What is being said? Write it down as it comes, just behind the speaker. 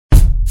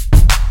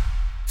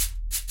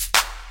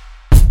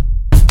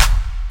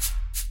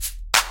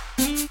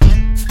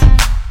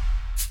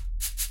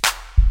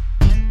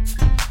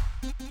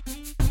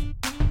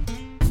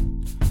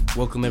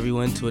Welcome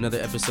everyone to another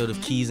episode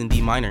of Keys in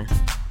D Minor.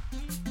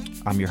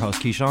 I'm your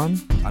host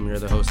Keyshawn. I'm your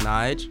other host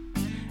Nij.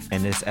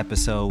 In this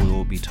episode, we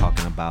will be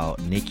talking about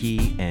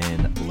Nicki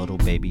and Lil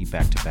Baby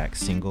back-to-back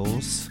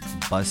singles,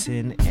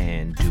 Bussin'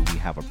 and Do We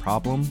Have a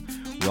Problem.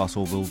 We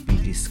also will be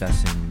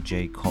discussing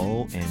J.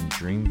 Cole and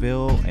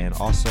Dreamville, and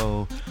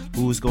also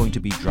who's going to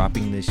be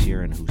dropping this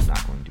year and who's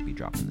not going to be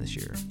dropping this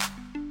year.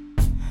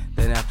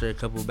 Then after a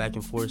couple back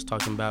and forths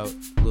talking about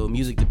little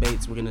music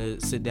debates, we're going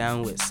to sit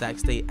down with Sac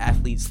State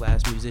athlete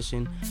 /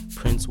 musician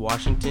Prince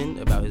Washington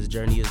about his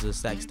journey as a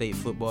Sac State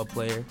football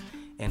player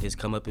and his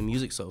come up in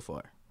music so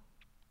far.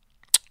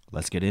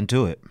 Let's get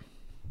into it.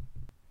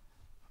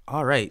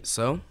 All right,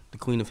 so the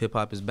queen of hip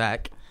hop is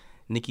back.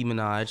 Nicki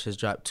Minaj has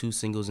dropped 2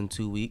 singles in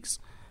 2 weeks,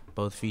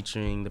 both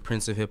featuring the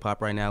prince of hip hop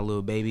right now,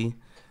 Lil Baby.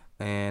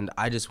 And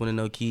I just want to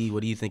know, Key,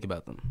 what do you think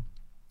about them?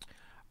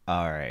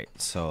 All right,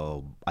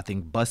 so I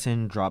think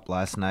Bussin' dropped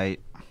last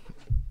night.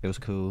 It was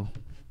cool.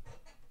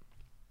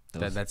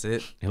 That's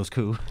it? It was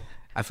cool.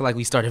 I feel like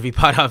we start every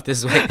pod off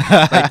this way.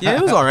 Like, yeah,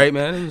 it was all right,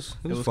 man. It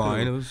was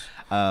fine. Cool. It was.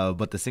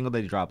 But the single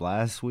they dropped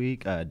last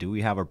week, Do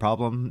We Have a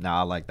Problem? Nah,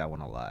 I like that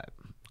one a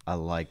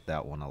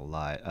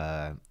lot.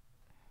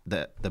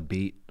 The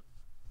beat,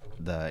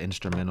 the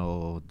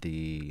instrumental,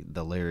 the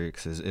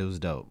lyrics, it was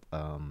dope.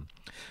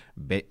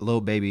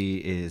 Lil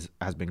Baby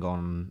has been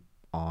going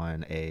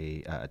on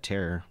a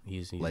tear.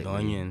 He's lately.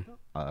 going in.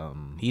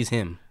 He's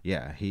him.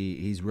 Yeah,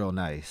 he's real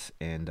nice,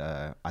 and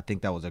I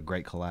think that was a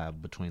great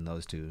collab between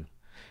those two.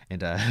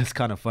 And it's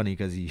kind of funny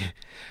because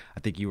I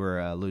think you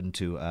were alluding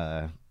to,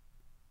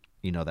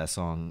 that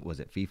song, was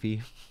it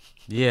Fifi?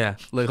 Yeah.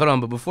 Look, hold on.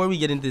 But before we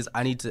get into this,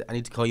 I need to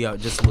call you out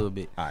just a little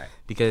bit. All right.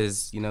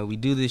 Because, we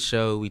do this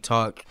show, we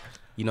talk,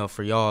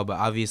 for y'all, but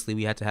obviously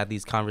we had to have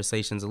these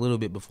conversations a little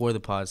bit before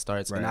the pod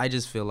starts. Right. And I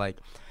just feel like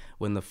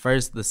when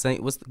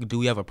Do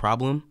We Have a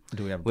Problem?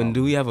 When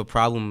Do We Have a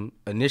Problem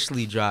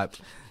initially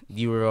dropped,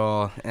 you were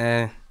all,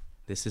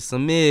 this is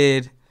some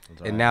mid.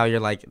 And now you're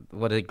like,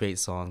 what a great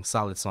song,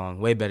 solid song,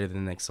 way better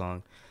than the next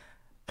song.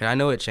 Can I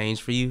know it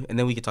changed for you? And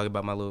then we could talk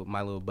about my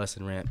little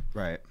bussin' rant.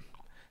 Right.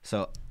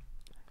 So,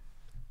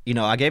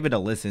 I gave it a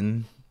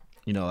listen.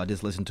 I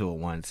just listened to it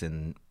once,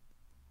 and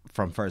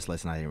from first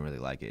listen, I didn't really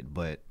like it.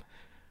 But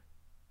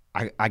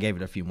I gave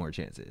it a few more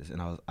chances,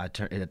 and I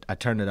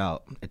turned it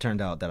out. It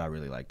turned out that I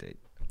really liked it.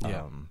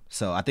 Yeah.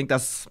 So I think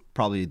that's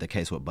probably the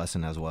case with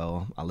Bussin' as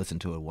well. I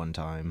listened to it one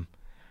time.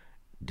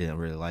 Didn't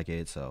really like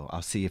it, so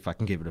I'll see if I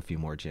can give it a few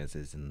more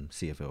chances and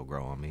see if it'll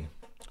grow on me.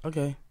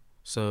 Okay.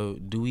 So,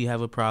 Do We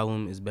Have a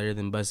Problem is better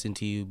than Bussin'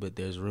 to you, but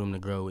there's room to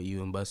grow with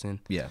you and Bussin'?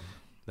 Yeah.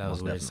 That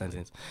was a weird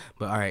sentence.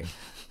 But all right.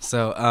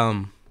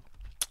 So,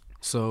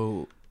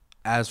 so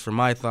as for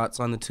my thoughts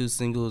on the 2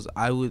 singles,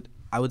 I would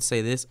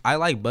say this. I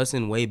like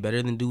Bussin' way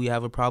better than Do We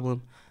Have a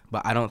Problem,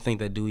 but I don't think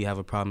that Do We Have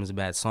a Problem is a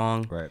bad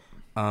song. Right.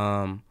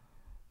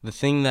 The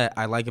thing that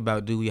I like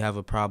about Do We Have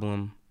a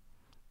Problem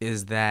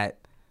is that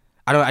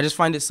I just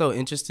find it so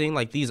interesting.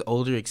 Like, these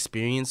older,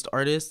 experienced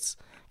artists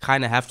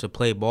kind of have to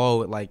play ball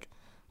with, like,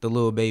 the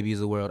Lil Babies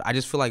of the world. I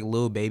just feel like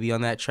Lil Baby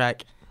on that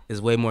track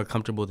is way more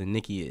comfortable than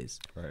Nicki is.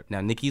 Right. Now,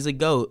 Nicki's a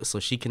GOAT,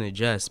 so she can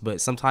adjust, but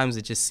sometimes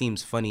it just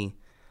seems funny,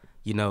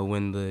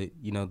 when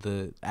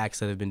the acts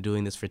that have been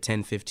doing this for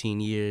 10, 15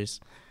 years,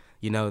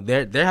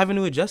 they're having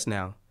to adjust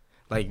now.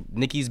 Like,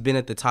 Nicki's been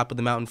at the top of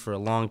the mountain for a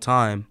long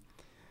time.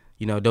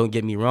 Don't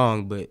get me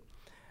wrong, but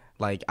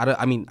like, I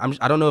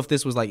don't know if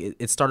this was like,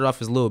 it started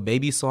off as Lil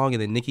Baby song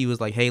and then Nicki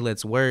was like, hey,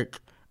 let's work,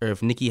 or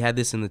if Nicki had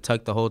this in the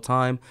tuck the whole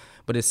time.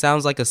 But it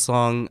sounds like a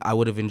song I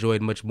would have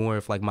enjoyed much more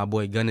if, like, my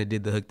boy Gunna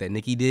did the hook that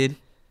Nicki did.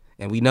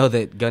 And we know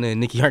that Gunna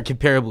and Nicki aren't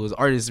comparable as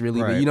artists,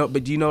 really. Right.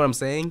 But do you know what I'm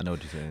saying? I know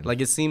what you're saying. Like,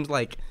 it seems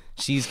like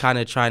she's kind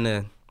of trying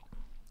to,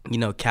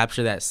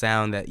 capture that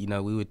sound that,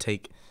 we would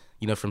take,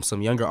 from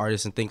some younger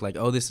artists and think like,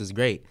 oh, this is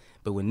great.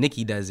 But when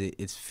Nicki does it,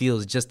 it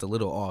feels just a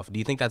little off. Do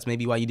you think that's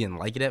maybe why you didn't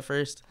like it at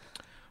first?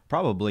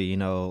 Probably,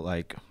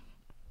 like,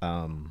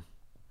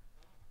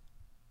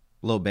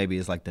 Lil Baby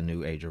is like the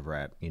new age of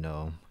rap,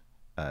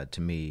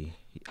 to me.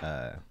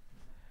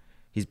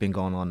 He's been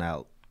going on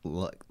that,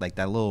 like,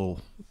 that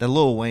Lil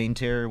Wayne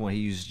tear when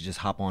he used to just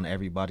hop on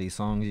everybody's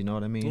songs, you know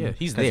what I mean? Yeah,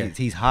 he's there.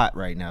 He's hot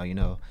right now,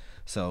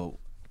 So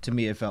to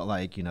me, it felt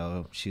like,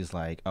 she's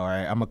like, all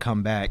right, I'm going to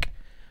come back,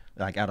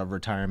 like, out of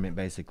retirement,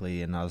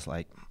 basically. And I was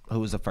like, who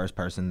was the first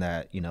person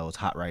that, is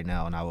hot right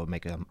now and I would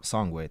make a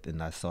song with?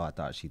 And I thought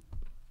she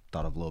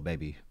thought of Lil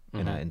Baby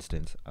in that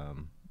instance.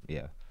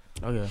 Yeah.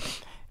 Okay.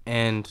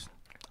 And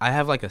I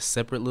have like a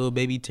separate Lil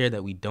Baby tear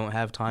that we don't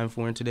have time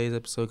for in today's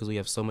episode because we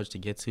have so much to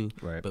get to.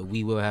 Right. But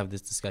we will have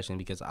this discussion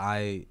because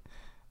I'm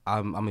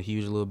a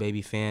huge Lil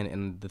Baby fan,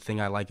 and the thing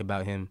I like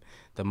about him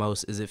the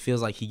most is it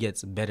feels like he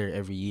gets better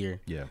every year.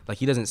 Yeah. Like,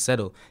 he doesn't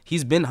settle.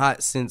 He's been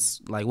hot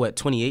since, like,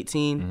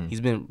 2018?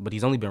 But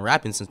he's only been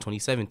rapping since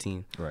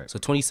 2017. Right. So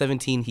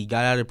 2017 he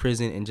got out of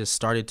prison and just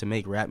started to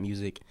make rap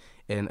music,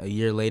 and a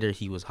year later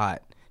he was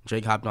hot.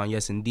 Drake hopped on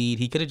Yes Indeed.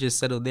 He could have just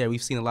settled there.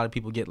 We've seen a lot of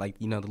people get like,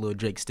 the little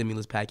Drake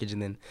stimulus package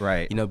and then,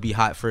 be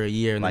hot for a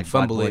year and like then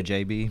fumble Black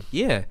it. Boy JB.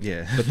 Yeah.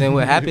 Yeah. But then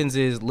what happens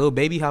is Lil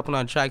Baby hopping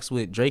on tracks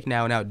with Drake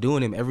now and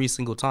outdoing him every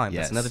single time.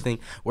 Yes. That's another thing.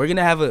 We're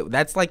gonna have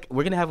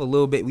a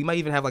little bit. We might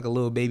even have like a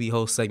Lil Baby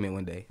whole segment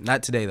one day.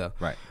 Not today though.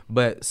 Right.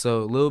 But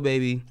so Lil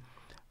Baby,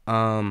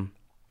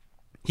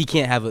 he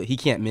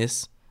can't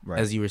miss. Right.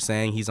 As you were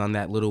saying, he's on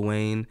that Lil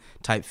Wayne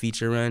type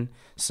feature run.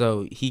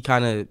 So he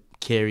kind of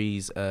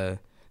carries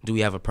Do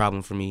We Have a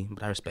Problem for me,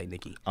 but I respect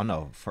Nicki. Oh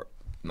no,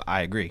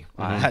 I agree.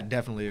 Mm-hmm. I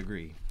definitely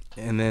agree.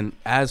 And then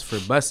as for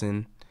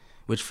Bussin',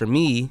 which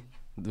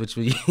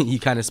you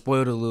kind of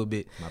spoiled it a little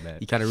bit. My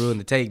bad. You kind of ruined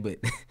the take, but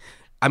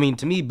I mean,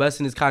 to me,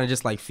 Bussin' is kind of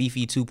just like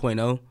Fifi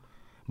 2.0,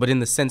 but in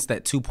the sense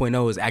that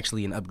 2.0 is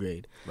actually an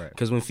upgrade. Right.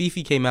 Because when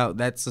Fifi came out,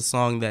 that's a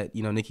song that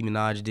Nicki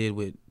Minaj did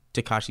with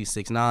Tekashi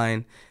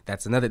 6ix9ine.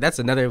 That's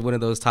another one of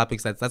those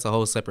topics that's a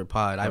whole separate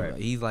pod. Right.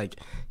 He's like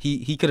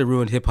he could have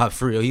ruined hip hop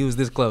for real. He was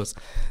this close.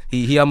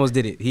 He almost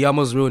did it. He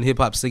almost ruined hip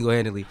hop single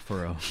handedly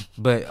for real.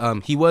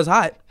 But he was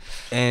hot,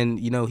 and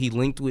he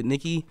linked with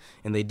Nicki,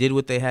 and they did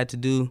what they had to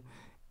do,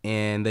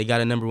 and they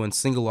got a #1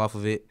 single off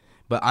of it.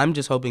 But I'm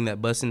just hoping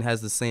that Bussin'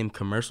 has the same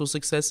commercial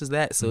success as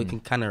that, so it can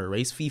kind of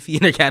erase Fifi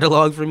in their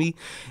catalog for me,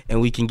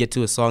 and we can get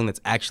to a song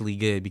that's actually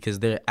good because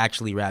they're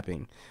actually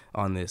rapping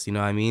on this. You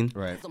know what I mean?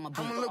 Right.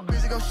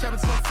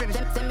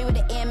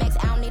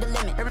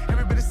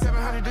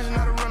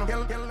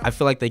 I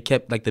feel like they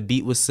kept the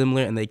beat was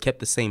similar and they kept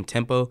the same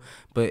tempo,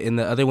 but in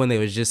the other one they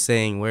was just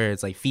saying where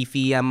it's like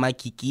Fifi I'm my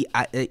Kiki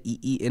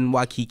in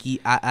Wakiki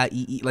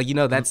like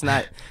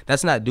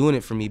that's not doing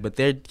it for me. But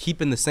they're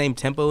keeping the same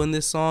tempo in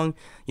this song,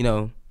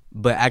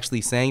 but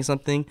actually saying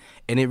something,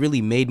 and it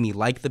really made me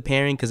like the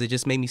pairing because it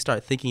just made me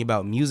start thinking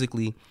about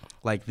musically.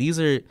 Like these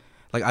are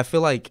like I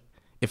feel like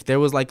if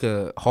there was like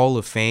a Hall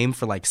of Fame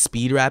for like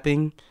speed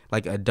rapping,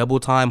 like a double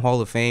time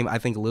Hall of Fame, I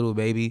think Lil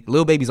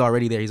Baby's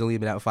already there. He's only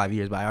been out 5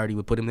 years, but I already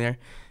would put him there.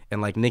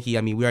 And like Nicki,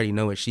 I mean, we already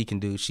know what she can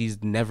do.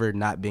 She's never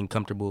not been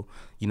comfortable,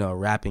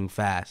 rapping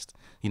fast,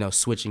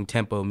 switching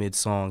tempo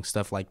mid-song,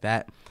 stuff like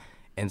that.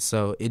 And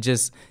so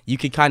you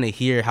could kind of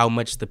hear how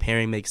much the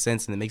pairing makes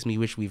sense, and it makes me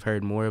wish we've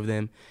heard more of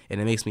them,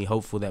 and it makes me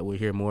hopeful that we'll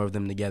hear more of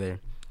them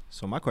together.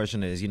 So my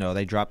question is,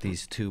 they dropped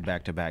these 2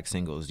 back-to-back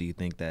singles. Do you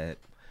think that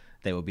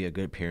they would be a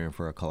good pairing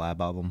for a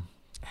collab album?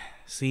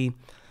 See,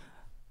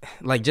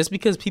 like just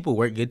because people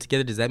work good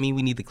together, does that mean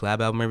we need the collab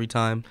album every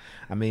time?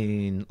 I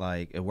mean,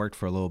 like it worked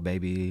for Lil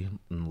Baby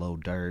and Lil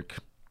Durk,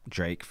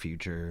 Drake,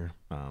 Future,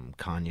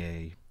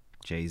 Kanye,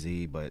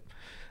 Jay-Z, but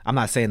I'm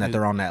not saying that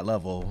they're on that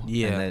level.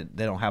 Yeah, and that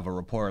they don't have a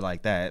rapport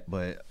like that.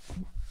 But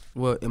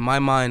well, in my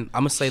mind,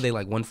 I'm gonna say they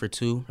like 1 for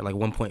 2 or like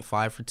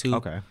 1.5 for 2.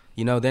 Okay,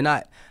 they're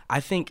not. I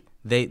think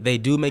they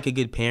do make a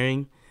good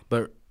pairing,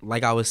 but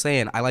like I was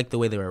saying, I like the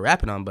way they were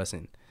rapping on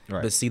Bussin'.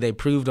 Right. But see, they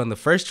proved on the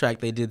first track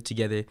they did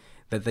together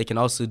that they can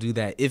also do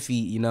that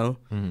iffy,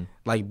 Mm-hmm.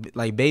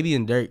 like Baby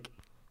and Durk,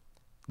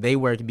 they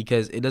work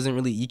because it doesn't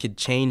really. You could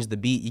change the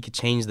beat, you could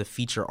change the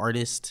feature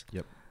artist.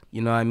 Yep.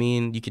 You know what I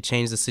mean? You could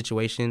change the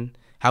situation,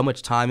 how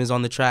much time is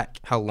on the track,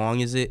 how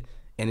long is it,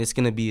 and it's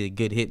gonna be a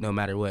good hit no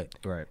matter what.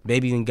 Right.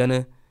 Baby and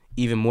Gunna,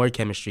 even more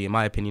chemistry in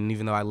my opinion.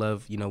 Even though I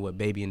love what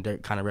Baby and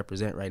Durk kind of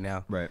represent right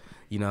now. Right.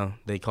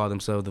 They call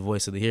themselves the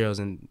voice of the heroes,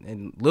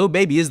 and Lil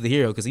Baby is the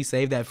hero because he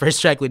saved that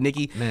first track with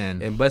Nicki.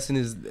 Man. And Bussin'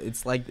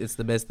 it's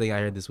the best thing I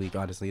heard this week.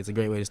 Honestly, it's a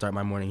great way to start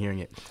my morning hearing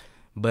it.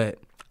 But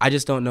I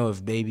just don't know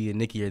if Baby and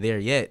Nicki are there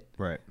yet.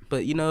 Right.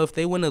 But if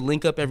they want to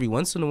link up every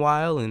once in a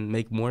while and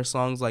make more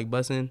songs like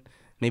Bussin',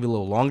 maybe a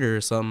little longer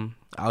or something,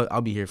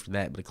 I'll be here for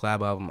that. But the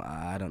collab album,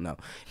 I don't know.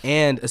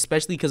 And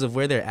especially because of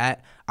where they're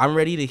at, I'm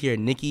ready to hear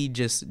Nicki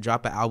just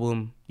drop an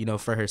album,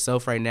 for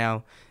herself right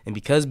now. And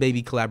because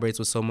Baby collaborates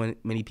with so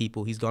many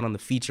people, he's gone on the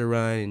feature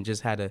run and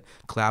just had a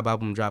collab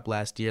album drop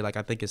last year. Like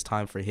I think it's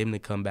time for him to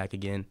come back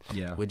again.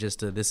 Yeah. With just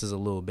this is a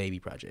Lil Baby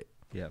project.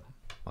 Yeah,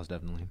 most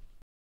definitely.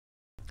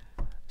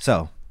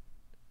 So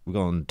we're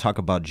gonna talk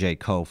about J.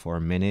 Cole for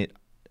a minute.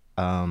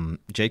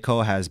 J.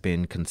 Cole has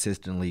been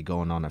consistently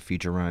going on a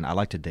feature run. I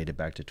like to date it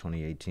back to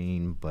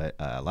 2018, but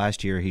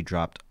last year he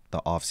dropped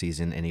the off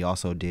season, and he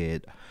also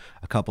did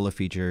a couple of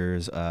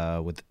features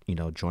with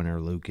Joyner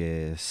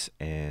Lucas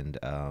and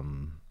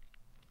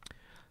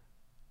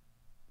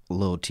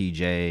Lil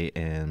TJ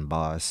and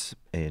Boss.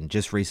 And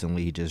just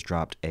recently he just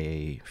dropped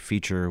a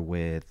feature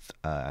with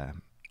Benny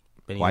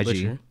the YG.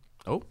 Butcher.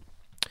 Oh.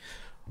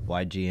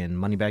 YG and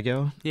Moneybagg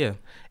Yo. Yeah.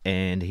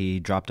 And he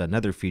dropped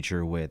another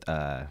feature with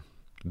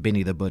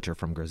Benny the Butcher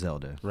from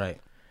Griselda. Right.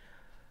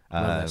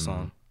 Love that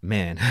song.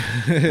 Man.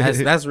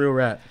 that's real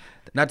rap.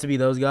 Not to be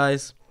those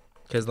guys,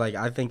 because like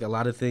I think a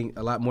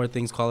lot more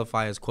things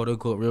qualify as quote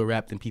unquote real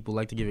rap than people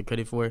like to give it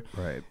credit for.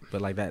 Right.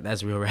 But like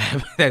that's real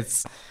rap.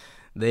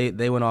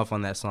 They went off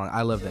on that song.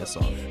 I love that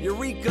song.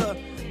 Eureka,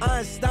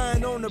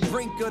 Einstein on the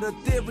brink of the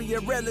theory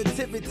of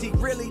relativity.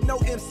 Really, no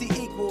MC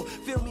equal.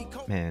 Feel me?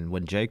 Man,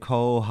 when J.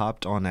 Cole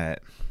hopped on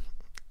that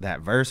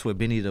verse with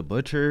Benny the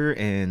Butcher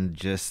and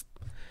just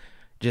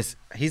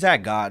he's at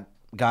God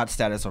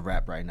status of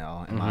rap right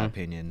now, in my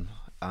opinion.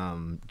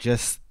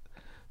 Just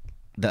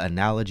the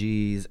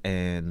analogies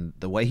and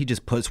the way he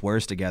just puts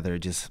words together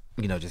just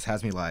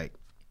has me like,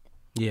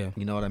 Yeah.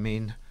 you know what I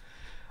mean?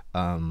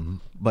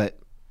 But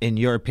in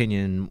your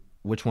opinion,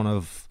 which one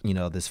of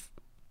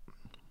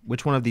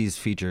these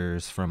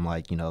features from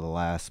like, the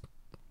last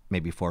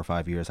maybe 4 or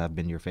 5 years have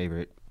been your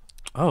favorite?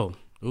 Oh,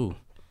 ooh.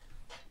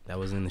 That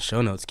was in the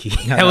show notes, Key.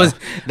 That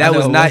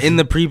was not in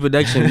the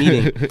pre-production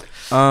meeting.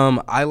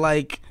 I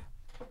like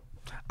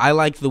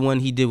the one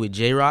he did with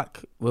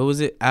J-Rock. What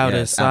was it? Out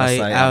of sight,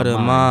 out of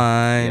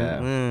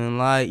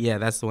mind. Yeah,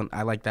 that's the one.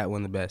 I like that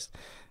one the best.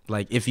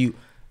 Like, if you,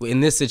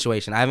 in this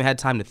situation, I haven't had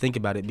time to think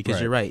about it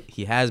because you're right.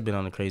 He has been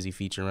on a crazy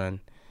feature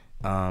run.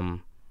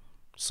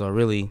 So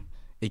really,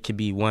 it could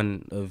be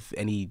one of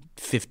any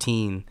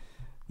 15,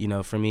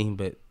 for me.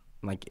 But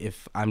like,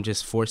 if I'm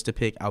just forced to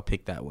pick, I'll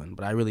pick that one.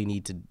 But I really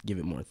need to give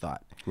it more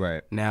thought.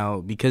 Right. Now,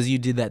 because you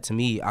did that to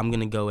me, I'm going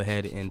to go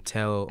ahead and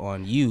tell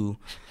on you.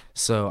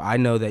 So I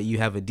know that you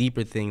have a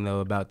deeper thing,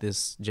 though, about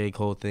this J.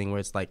 Cole thing where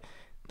it's like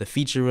the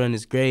feature run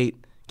is great.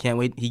 Can't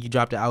wait. He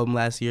dropped an album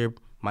last year.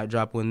 Might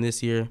drop one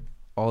this year.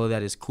 All of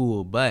that is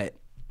cool. But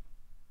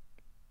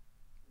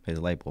his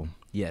label.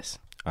 Yes.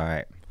 All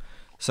right.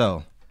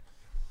 So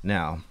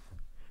now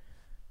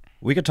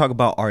we could talk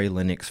about Ari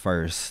Lennox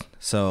first.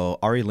 So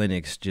Ari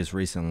Lennox just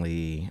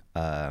recently,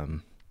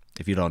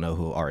 if you don't know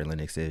who Ari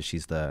Lennox is,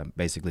 she's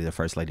basically the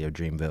first lady of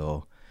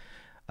Dreamville,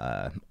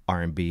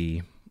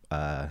 R&B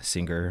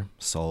singer,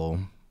 soul,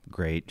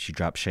 great. She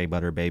dropped Shea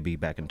Butter Baby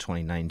back in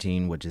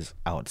 2019, which is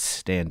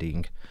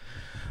outstanding.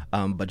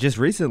 But just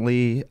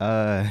recently,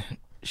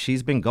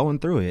 she's been going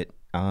through it.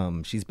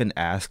 She's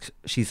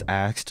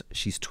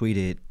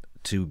tweeted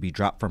to be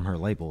dropped from her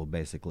label,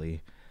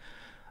 basically.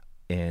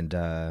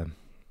 And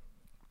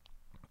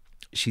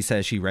she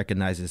says she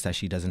recognizes that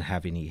she doesn't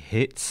have any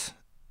hits,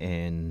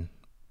 and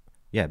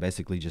yeah,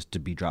 basically just to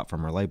be dropped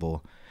from her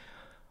label.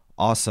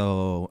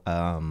 Also,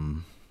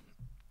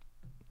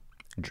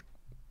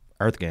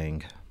 Earth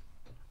Gang,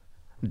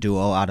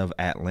 duo out of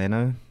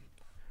Atlanta,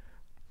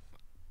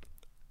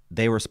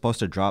 they were supposed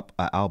to drop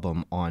an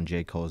album on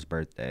J. Cole's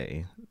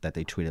birthday that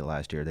they tweeted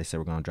last year. They said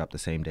we're going to drop the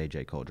same day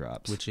J. Cole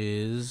drops. Which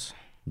is?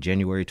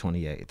 January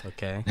 28th.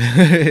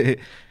 Okay.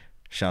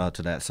 Shout out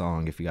to that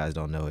song if you guys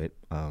don't know it.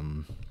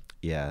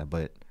 Yeah,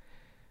 but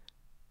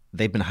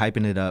they've been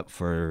hyping it up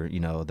for,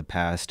 the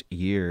past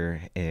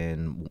year,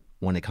 and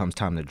when it comes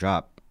time to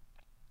drop,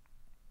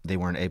 they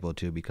weren't able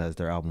to because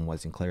their album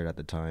wasn't cleared at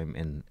the time.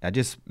 And that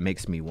just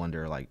makes me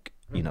wonder, like,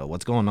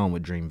 what's going on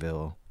with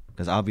Dreamville?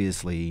 Because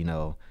obviously,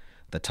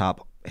 the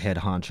top head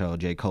honcho,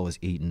 J. Cole, is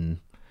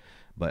eating.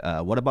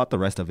 But what about the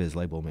rest of his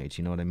label mates?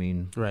 You know what I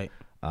mean? Right.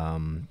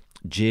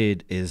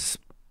 Jid is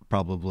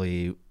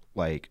probably,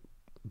 like,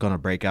 going to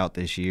break out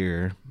this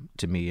year,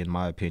 to me, in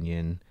my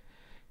opinion.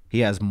 He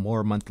has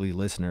more monthly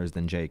listeners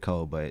than J.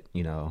 Cole, but,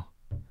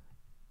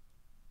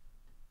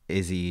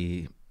 is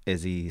he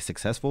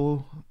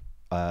successful?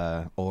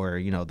 Or,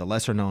 the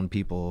lesser known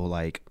people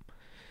like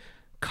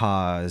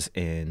Kaz,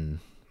 and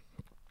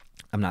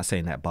I'm not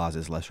saying that Boz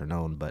is lesser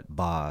known, but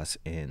Boz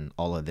and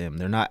all of them,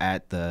 they're not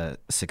at the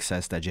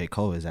success that J.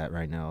 Cole is at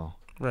right now.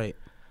 Right.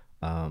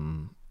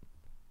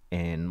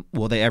 And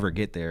will they ever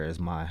get there is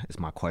my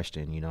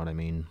question, you know what I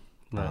mean?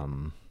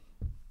 Right.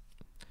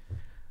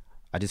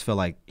 I just feel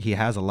like he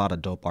has a lot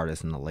of dope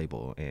artists in the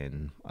label,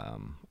 and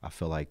I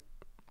feel like,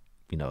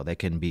 they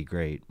can be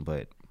great,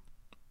 but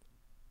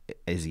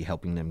is he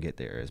helping them get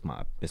there is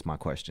my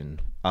question.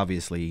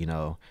 Obviously,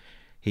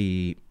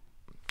 he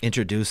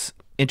introduces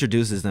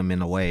them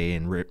in a way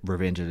in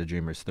Revenge of the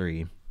Dreamers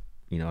 3,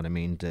 you know what I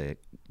mean, to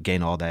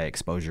gain all that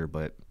exposure.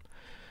 But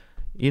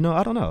I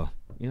don't know.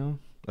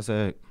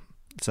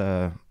 It's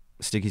a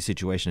sticky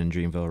situation in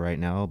Dreamville right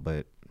now.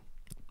 But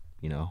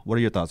what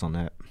are your thoughts on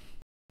that?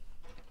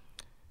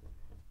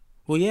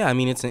 Well, yeah, I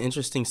mean, it's an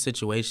interesting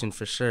situation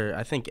for sure.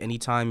 I think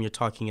anytime you're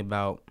talking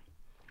about,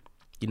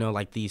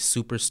 like these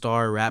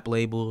superstar rap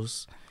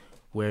labels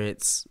where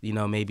it's,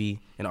 maybe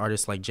an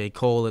artist like J.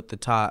 Cole at the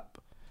top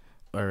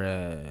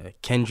or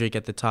Kendrick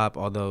at the top,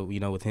 although,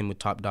 with him with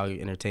Top Dog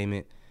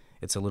Entertainment,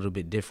 it's a little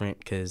bit different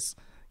because,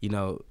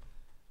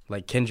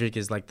 like Kendrick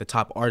is like the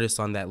top artist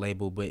on that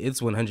label, but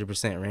it's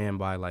 100% ran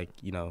by like,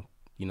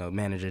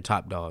 manager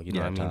Top Dog, you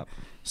know what I mean? Top.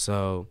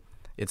 So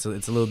it's a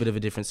little bit of a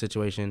different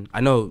situation.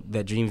 I know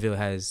that Dreamville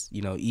has,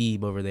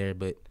 Ebe over there,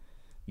 but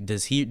do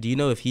you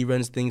know if he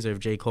runs things or if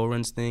J. Cole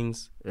runs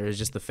things or is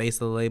just the face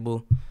of the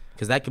label?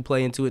 Because that could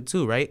play into it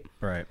too, right?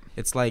 Right.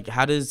 It's like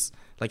how does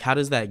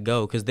that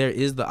go? Because there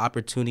is the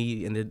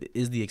opportunity and there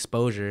is the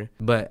exposure,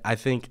 but I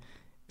think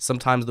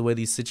sometimes the way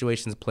these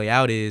situations play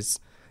out is,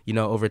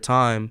 over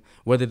time,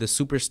 whether the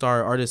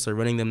superstar artists are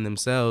running them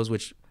themselves,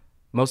 which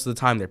most of the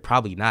time they're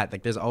probably not.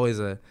 Like there's always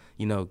a,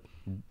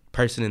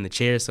 person in the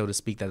chair, so to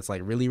speak, that's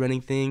like really running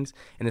things,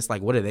 and it's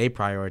like, what are they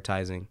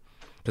prioritizing?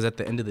 Because at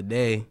the end of the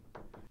day,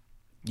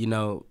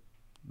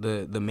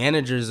 the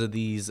managers of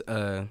these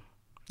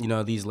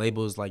these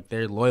labels, like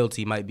their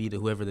loyalty might be to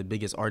whoever the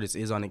biggest artist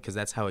is on it, because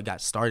that's how it got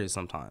started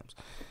sometimes.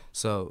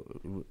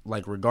 So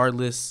like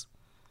regardless,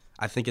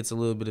 I think it's a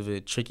little bit of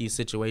a tricky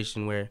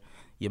situation where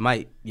you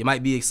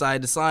might be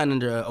excited to sign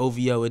under a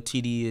OVO, a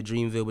TD, a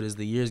Dreamville, but as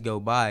the years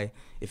go by,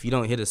 if you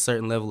don't hit a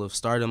certain level of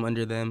stardom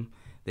under them,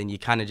 then you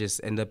kind of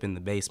just end up in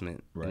the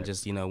basement and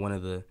just one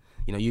of the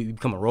you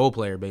become a role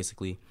player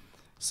basically.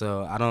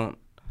 So I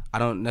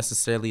don't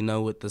necessarily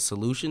know what the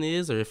solution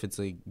is or if it's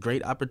a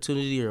great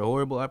opportunity or a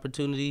horrible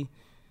opportunity.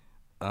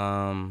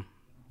 But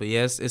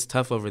yes, it's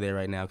tough over there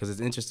right now because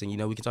it's interesting.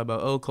 We can talk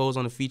about Cole's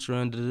on a feature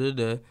run,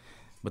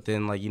 but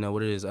then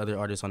what are his other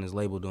artists on his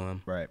label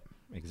doing? Right.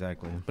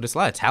 Exactly. But it's a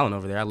lot of talent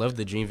over there. I love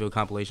the Dreamville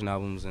compilation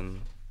albums and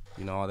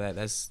all that.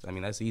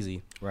 That's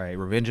easy. Right.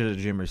 Revenge of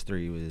the Dreamers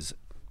 3 was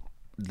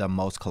the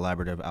most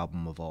collaborative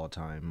album of all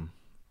time.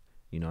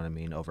 You know what I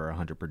mean? Over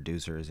 100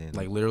 producers and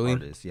literally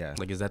artists. Yeah.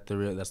 Is that the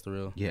real? That's the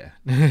real. Yeah.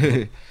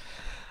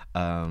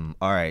 All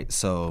right.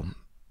 So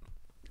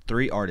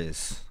 3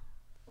 artists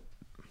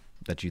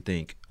that you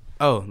think.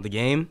 Oh, the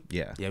game?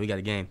 Yeah. Yeah, we got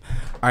a game.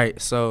 All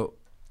right. So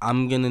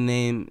I'm gonna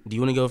name. Do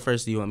you want to go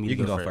first? Or do you want me to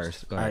go first? You can go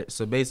first. Go ahead. All right.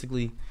 So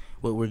basically,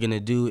 what we're gonna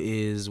do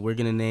is we're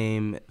gonna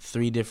name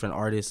 3 different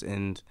artists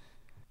and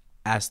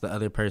ask the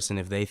other person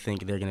if they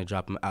think they're gonna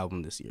drop an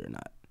album this year or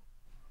not.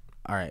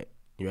 All right.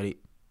 You ready?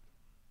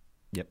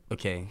 Yep.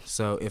 Okay.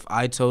 So if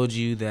I told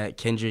you that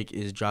Kendrick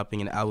is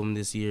dropping an album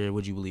this year,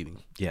 would you believe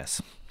me?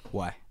 Yes.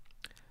 Why?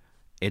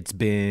 It's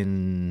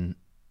been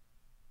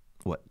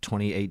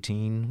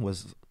 2018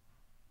 was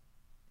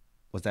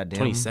that damn?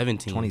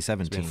 2017.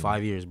 2017. It's been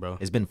 5 years, bro.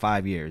 It's been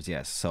 5 years,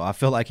 yes. So I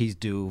feel like he's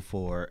due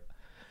for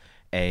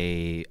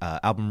a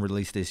album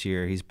release this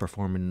year. He's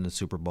performing in the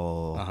Super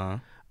Bowl.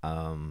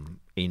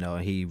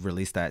 He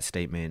released that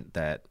statement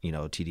that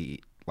TDE,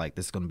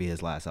 this is gonna be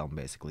his last album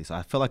basically. So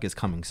I feel like it's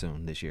coming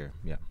soon this year.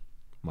 Yeah,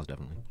 most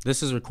definitely.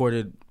 This is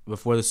recorded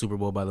before the Super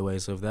Bowl, by the way.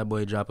 So if that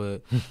boy drop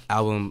a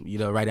album,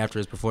 right after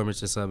his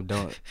performance or something,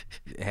 don't.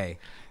 Hey,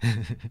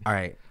 all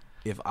right.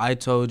 If I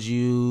told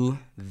you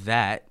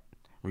that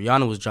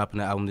Rihanna was dropping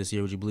an album this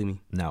year, would you believe me?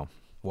 No.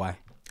 Why?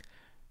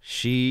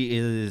 She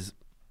is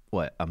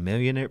a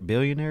millionaire,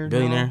 billionaire,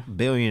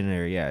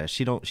 billionaire. Yeah,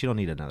 she don't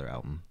need another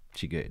album.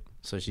 She good.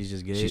 So she's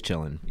just good. She's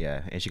chilling.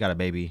 Yeah, and she got a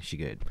baby. She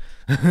good.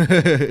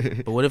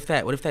 But what if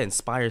that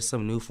inspires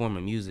some new form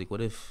of music?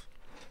 What if?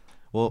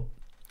 Well,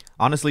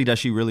 honestly, does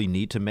she really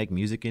need to make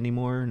music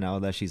anymore now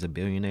that she's a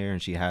billionaire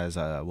and she has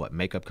a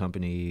makeup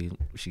company?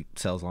 She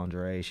sells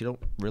lingerie. She don't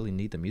really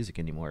need the music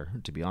anymore,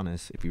 to be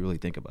honest. If you really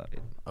think about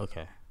it.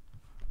 Okay.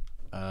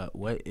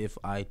 What if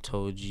I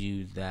told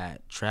you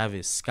that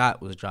Travis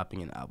Scott was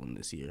dropping an album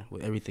this year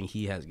with everything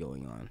he has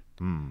going on?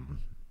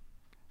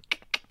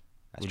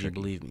 Would tricky. You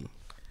believe me?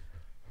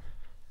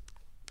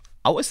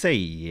 I would say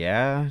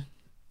yeah,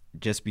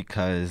 just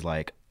because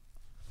like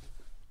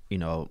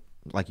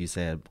you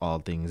said, all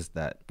things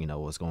that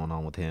what's going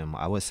on with him.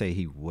 I would say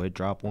he would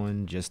drop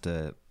one just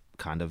to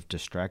kind of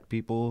distract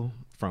people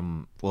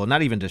from. Well,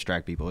 not even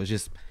distract people. It's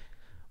just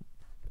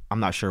I'm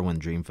not sure when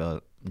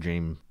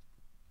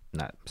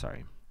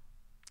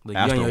Look,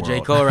 you on your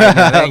J. Cole right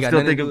now.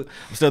 I'm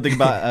still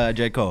thinking about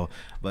J. Cole.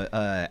 But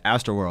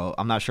Astroworld,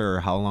 I'm not sure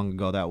how long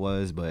ago that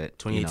was, but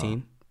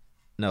 2018?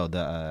 No,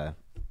 the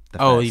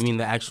oh, fest. you mean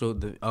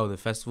the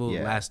festival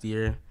last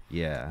year?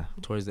 Yeah.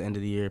 Towards the end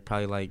of the year,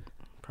 probably like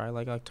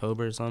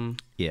October or something.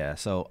 Yeah,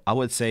 so I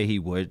would say he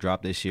would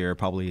drop this year,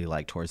 probably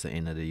like towards the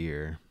end of the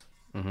year.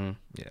 Mm-hmm.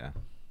 Yeah.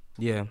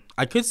 Yeah.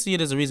 I could see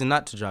it as a reason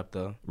not to drop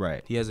though.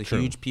 Right. He has a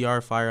huge PR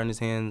fire on his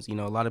hands. A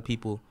lot of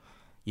people,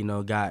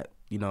 got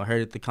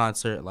hurt at the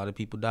concert. A lot of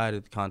people died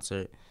at the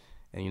concert.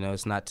 And,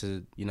 it's not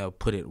to,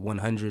 put it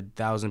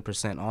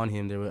 100,000% on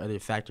him. There were other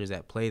factors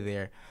at play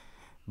there.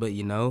 But,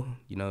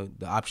 the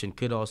option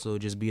could also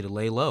just be to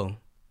lay low.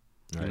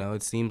 Right.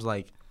 It seems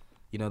like,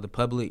 the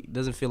public,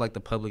 doesn't feel like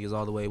the public is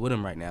all the way with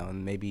him right now.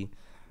 And maybe,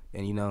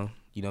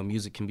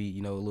 music can be,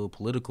 a little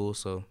political.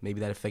 So maybe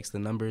that affects the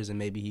numbers. And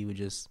maybe he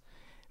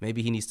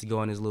needs to go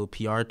on his little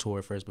PR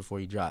tour first before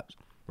he drops.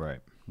 Right.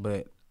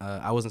 But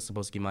I wasn't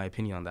supposed to give my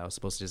opinion on that. I was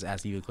supposed to just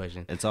ask you a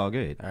question. It's all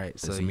good. All right,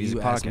 so you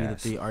asked me the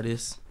 3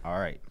 artists. All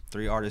right,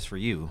 3 artists for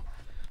you.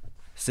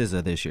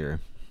 SZA this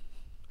year.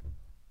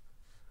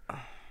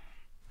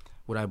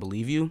 Would I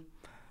believe you?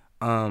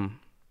 I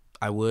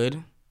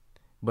would,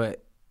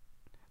 but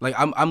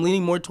I'm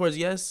leaning more towards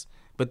yes.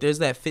 But there's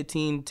that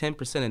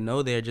 10% of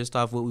no there just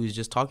off what we was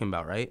just talking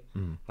about, right?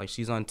 Mm. Like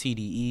she's on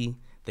TDE.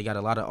 They got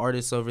a lot of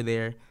artists over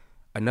there.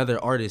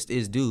 Another artist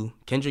is due.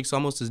 Kendrick's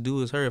almost as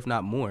due as her, if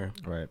not more.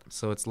 Right.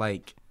 So it's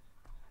like,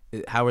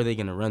 how are they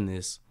going to run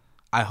this?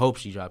 I hope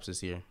she drops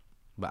this year,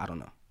 but I don't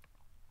know.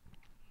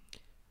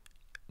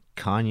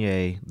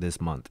 Kanye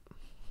this month.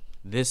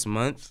 This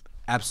month?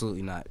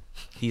 Absolutely not.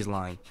 He's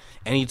lying.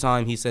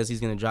 Anytime he says he's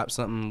going to drop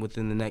something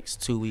within the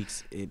next 2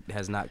 weeks, it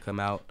has not come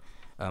out.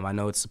 I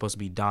know it's supposed to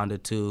be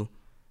Donda 2,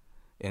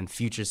 and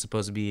Future's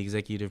supposed to be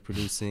executive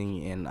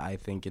producing, and I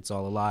think it's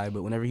all a lie.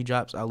 But whenever he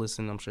drops, I'll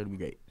listen. I'm sure it'll be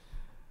great.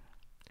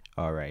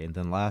 All right, and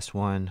then last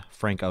one,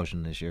 Frank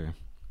Ocean this year.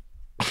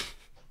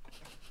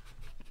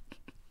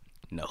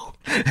 No.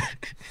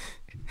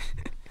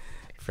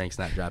 Frank's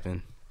not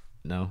dropping.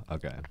 No?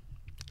 Okay.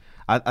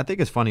 I think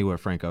it's funny with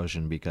Frank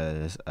Ocean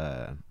because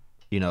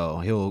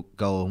he'll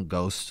go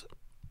ghost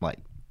like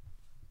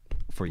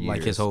for years,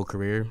 like his whole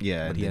career.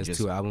 Yeah, but he has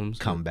 2 albums.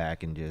 Come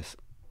back and just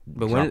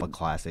But drop a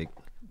classic.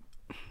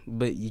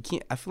 But you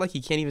can't. I feel like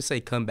you can't even say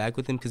come back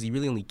with him because he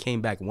really only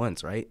came back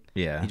once, right?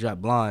 Yeah, he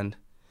dropped Blonde,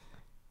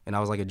 and I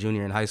was like a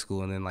junior in high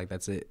school, and then like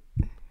that's it.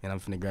 And I'm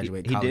finna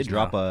graduate. He college did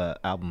drop now. a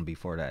album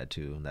before that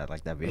too.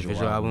 That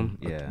visual album.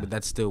 Yeah, but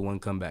that's still one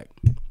comeback.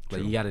 Like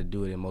True. you got to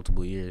do it in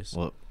multiple years.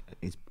 Well,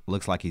 it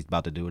looks like he's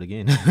about to do it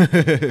again.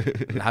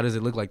 How does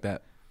it look like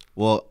that?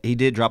 Well, he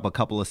did drop a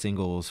couple of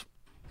singles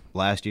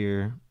last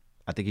year.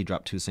 I think he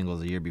dropped 2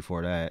 singles a year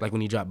before that. Like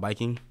when he dropped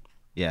Biking.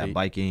 Yeah,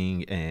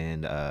 Biking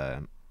and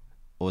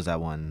what was that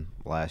one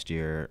last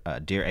year?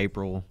 Dear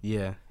April.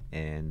 Yeah.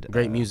 And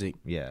great music.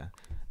 Yeah.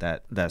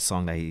 That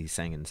song that he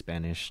sang in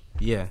Spanish.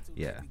 Yeah.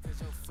 Yeah.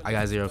 I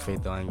got zero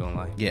faith though, I ain't gonna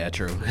lie. Yeah,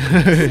 true. All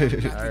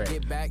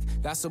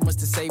right. Got so much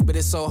to say, but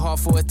it's so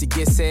hard for it to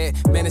get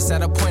said. Man, it's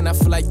at a point I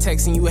feel like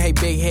texting you, hey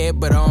big head,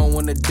 but I don't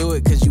wanna do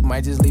it, cause you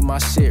might just leave my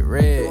shit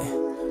red.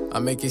 I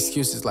make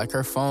excuses like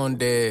her phone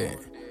dead.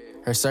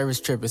 Her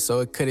service tripping, so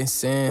it couldn't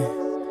send.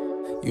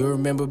 You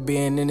remember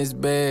being in his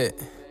bed.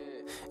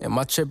 Am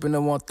I tripping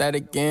to want that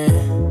again?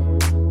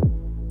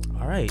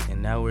 All right,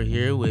 and now we're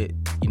here with,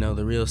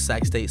 the real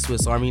Sac State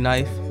Swiss Army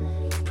knife,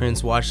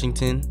 Prince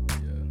Washington,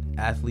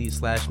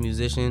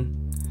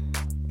 athlete/musician.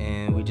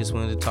 And we just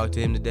wanted to talk to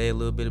him today a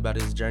little bit about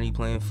his journey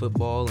playing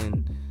football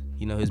and,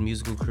 his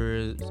musical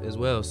career as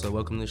well. So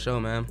welcome to the show,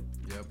 man.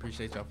 Yeah,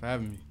 appreciate y'all for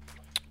having me.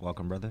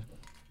 Welcome, brother.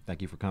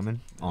 Thank you for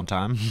coming on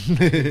time.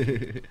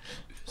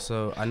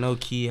 So I know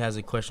Key has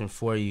a question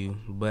for you,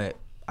 but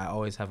I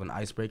always have an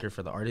icebreaker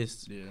for the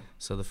artists. Yeah.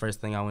 So the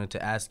first thing I wanted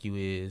to ask you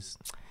is,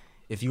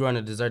 if you were on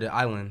a deserted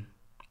island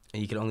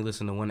and you could only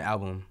listen to one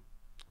album,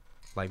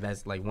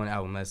 that's one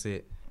album, that's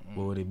it,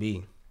 what would it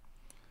be?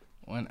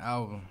 One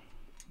album.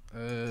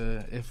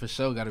 It for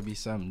sure got to be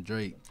something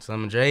Drake.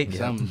 Something Drake?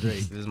 Something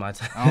Drake. This is my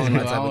type. I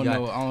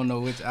don't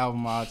know which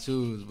album I'll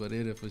choose, but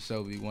it'll for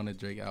sure be one of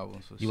Drake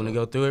albums. You want to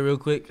go through it real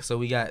quick? So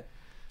we got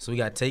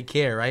Take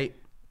Care, right?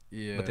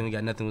 Yeah. But then we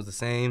got Nothing Was the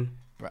Same.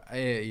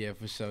 Yeah,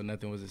 for sure.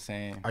 Nothing Was the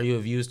Same. Are you a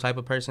Views type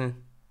of person?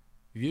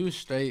 Views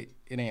straight,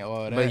 it ain't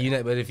all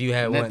that. But if you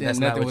had one, that's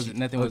not what you...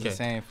 Nothing Was the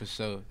Same for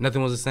sure.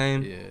 Nothing Was the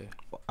Same? Yeah.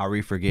 Are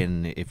we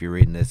forgetting if you're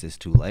reading this, it's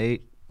too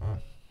late?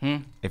 Hmm?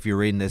 If you're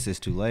reading this, it's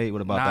too late.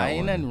 What about that one?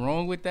 Ain't nothing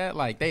wrong with that.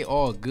 Like, they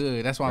all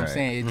good. That's why I'm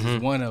saying it's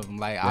just one of them.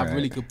 Like, I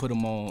really could put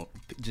them on,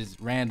 just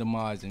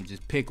randomize and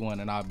just pick one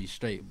and I'll be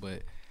straight.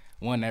 But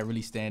one that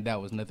really stand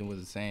out was Nothing Was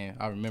the Same.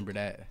 I remember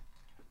that.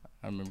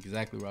 I remember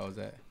exactly where I was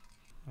at.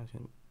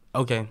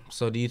 Okay,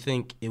 so do you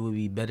think it would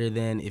be better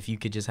than if you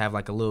could just have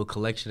like a little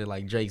collection of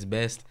like Drake's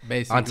best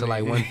basically onto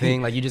like one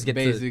thing? Like you just get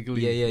basically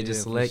to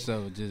just select.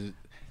 So just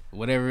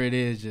whatever it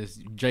is,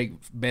 just Drake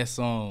best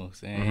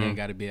songs, and it ain't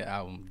got to be an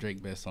album.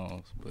 Drake best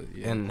songs, but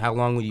yeah. And how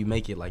long would you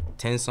make it? Like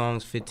 10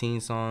 songs,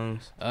 15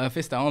 songs? If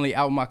it's the only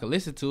album I can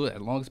listen to, as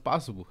long as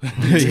possible.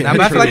 Now,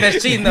 but I feel like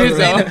that's cheating though,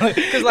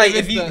 because like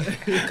if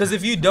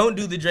you don't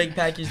do the Drake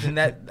package, then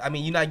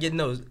you're not getting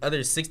those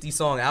other 60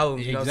 song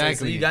albums. You know what I'm saying?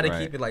 So you got to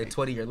keep it like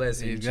 20 or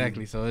less.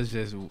 Exactly. So it's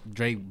just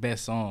Drake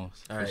best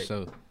songs. All right. For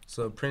sure.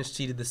 So Prince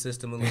cheated the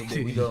system a little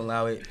bit. We gonna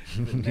allow it.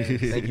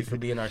 Thank you for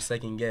being our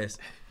second guest.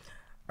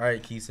 All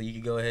right, Keith, so you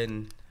can go ahead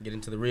and get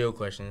into the real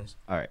questions.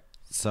 All right.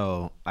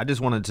 So I just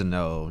wanted to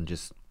know,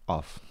 just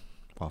off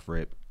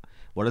rip,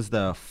 what does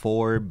the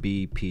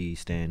 4BP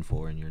stand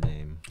for in your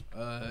name?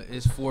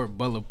 It's for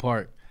Butler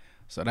Park.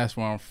 So that's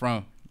where I'm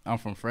from. I'm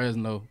from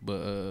Fresno,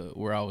 but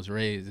where I was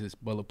raised is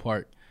Butler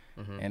Park.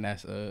 And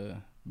that's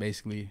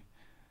basically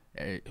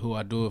who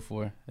I do it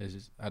for.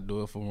 I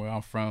do it for where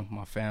I'm from,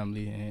 my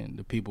family, and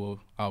the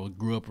people I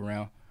grew up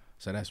around.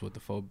 So that's what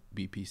the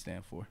 4BP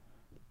stand for.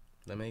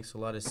 That makes a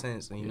lot of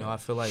sense. And, I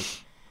feel like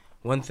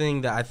one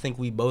thing that I think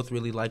we both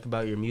really like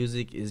about your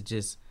music is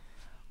just,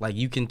 like,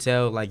 you can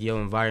tell, like,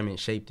 your environment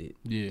shaped it.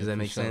 Yeah, does that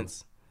make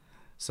sense?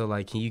 So,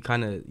 like, can you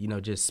kind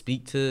of, just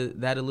speak to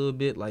that a little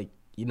bit? Like,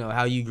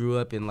 how you grew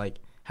up and, like,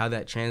 how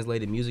that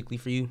translated musically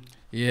for you?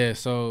 Yeah,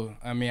 so,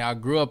 I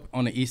grew up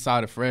on the east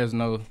side of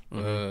Fresno.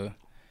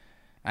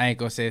 I ain't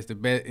gonna say it's the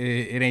best.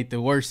 It ain't the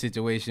worst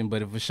situation,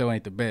 but it for sure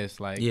ain't the best.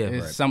 Like,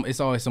 it's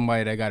always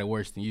somebody that got it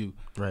worse than you.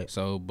 Right.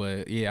 So,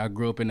 but yeah, I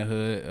grew up in the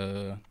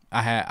hood.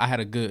 I had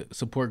a good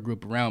support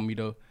group around me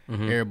though.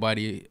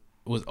 Everybody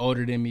was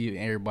older than me, and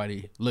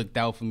everybody looked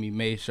out for me,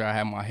 made sure I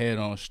had my head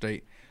on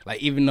straight.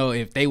 Like, even though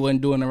if they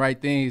wasn't doing the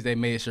right things, they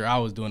made sure I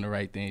was doing the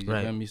right things. You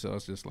feel me? So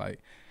it's just like,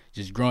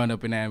 just growing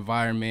up in that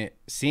environment,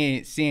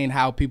 seeing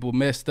how people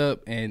messed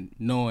up and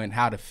knowing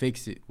how to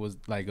fix it was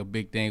like a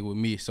big thing with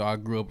me. So I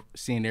grew up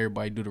seeing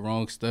everybody do the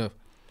wrong stuff.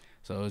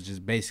 So it was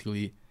just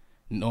basically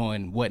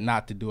knowing what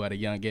not to do at a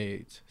young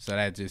age. So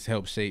that just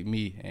helped shape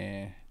me,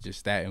 and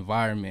just that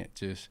environment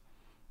just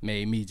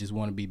made me just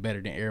want to be better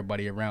than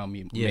everybody around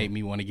me. Yeah. Made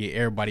me want to get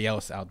everybody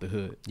else out the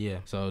hood. Yeah.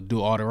 So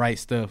do all the right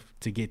stuff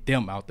to get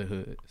them out the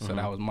hood. So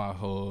that was my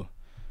whole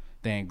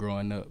thing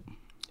growing up.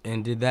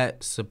 And did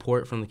that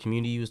support from the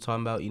community you was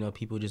talking about,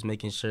 people just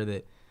making sure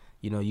that,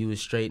 you know, you was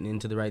straight and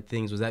into the right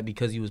things? Was that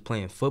because you was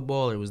playing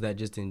football, or was that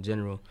just in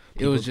general?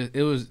 It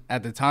was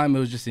at the time, it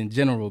was just in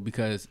general,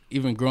 because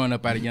even growing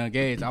up at a young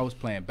age, I was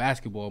playing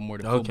basketball more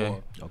than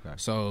football. Okay.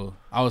 So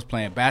I was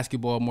playing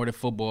basketball more than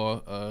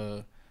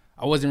football.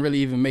 I wasn't really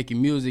even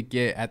making music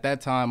yet. At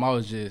that time, I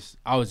was just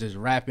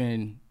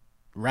rapping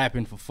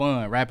for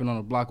fun, rapping on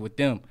the block with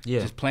them,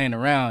 just playing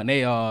around.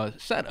 They all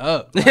shut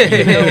up. Like,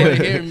 they don't want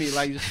to hear me.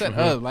 Like, just shut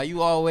up. Like,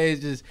 you always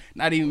just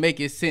not even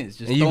making sense.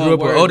 Just and you grew up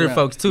with older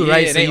folks too,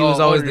 right? So you was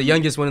always the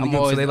youngest one in the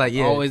group. So they like,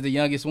 always the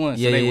youngest one.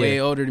 So they way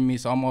older than me.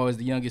 So I'm always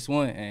the youngest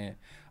one, and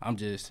I'm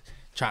just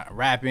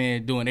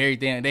rapping, doing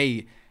everything.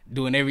 They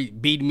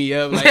beating me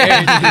up, like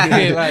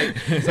everything. Like,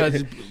 so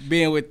just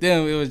being with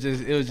them, it was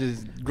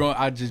just growing.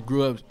 I just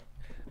grew up.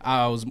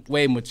 I was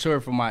way mature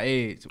for my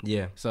age.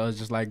 Yeah. So it's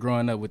just like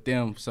growing up with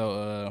them.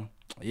 So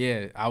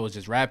I was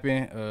just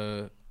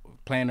rapping,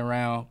 playing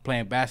around,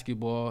 playing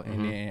basketball,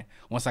 and then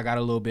once I got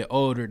a little bit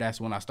older,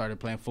 that's when I started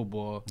playing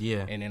football.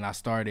 Yeah. And then I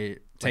started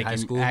taking high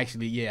school?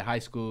 High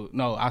school.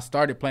 No, I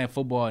started playing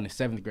football in the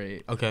 7th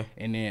grade. Okay.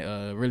 And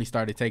then really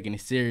started taking it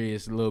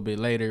serious a little bit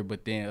later,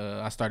 but then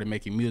I started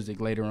making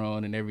music later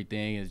on and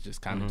everything. It's just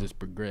kind of just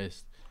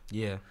progressed.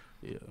 Yeah.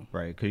 Yeah.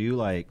 Right. Could you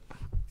like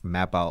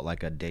map out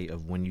like a date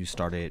of when you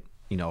started,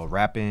 you know,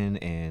 rapping,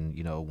 and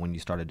you know when you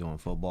started doing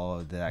football?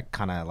 Did that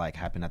kind of like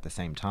happen at the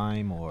same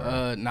time, or?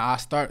 I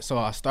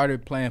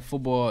started playing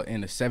football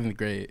in the 7th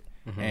grade,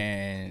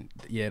 and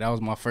that was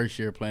my first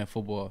year playing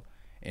football,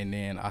 and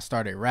then I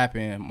started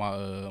rapping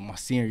my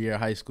senior year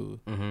of high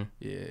school.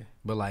 Yeah.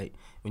 But like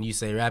when you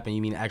say rapping,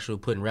 you mean actual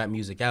putting rap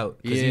music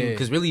out?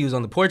 Because really you was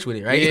on the porch with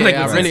it, right? Yeah, like,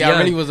 I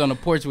really was on the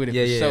porch with it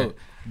for sure.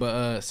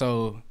 But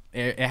so.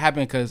 It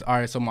happened because, all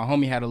right, so my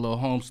homie had a little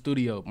home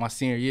studio my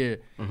senior year,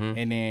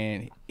 and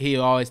then he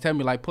always tell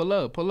me, like, pull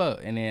up.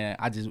 And then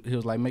he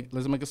was like,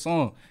 let's make a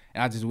song.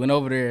 And I just went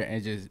over there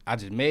and I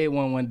just made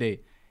one day.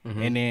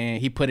 And then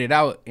he put it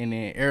out, and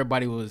then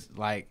everybody was,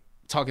 like,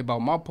 talking about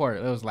my part.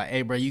 It was like,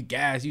 hey, bro, you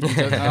gas. You just,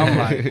 I'm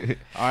like,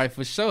 all right,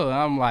 for sure.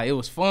 I'm like, it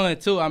was fun,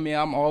 too. I mean,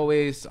 I'm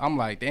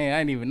like, dang, I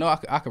didn't even know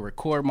I could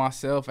record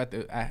myself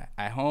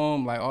at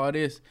home, like, all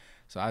this.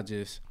 So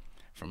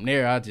from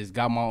there, I just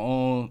got my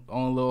own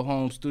little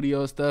home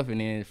studio stuff, and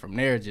then from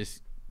there,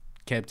 just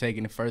kept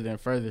taking it further and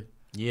further.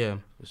 Yeah.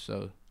 For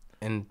sure.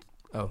 And,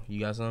 you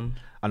got something?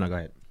 Oh, no, go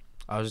ahead.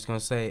 I was just going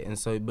to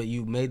say, but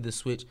you made the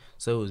switch.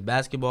 So it was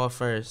basketball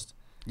first,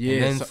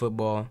 and then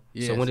football.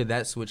 Yeah. So when did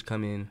that switch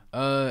come in?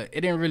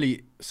 It didn't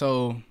really,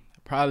 so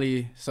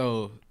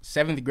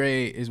 7th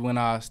grade is when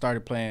I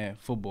started playing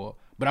football.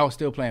 But I was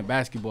still playing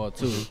basketball,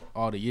 too,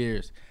 all the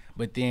years.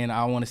 But then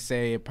I want to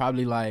say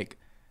probably like,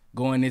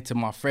 going into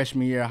my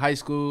freshman year of high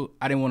school,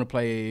 I didn't want to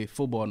play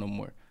football no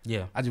more.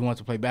 Yeah. I just wanted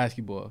to play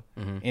basketball.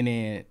 And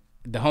then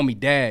the homie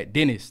dad,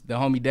 Dennis,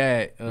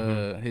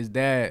 his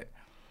dad,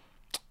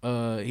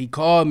 he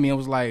called me and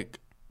was like,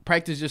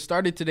 practice just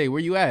started today. Where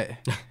you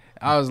at?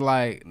 I was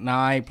like,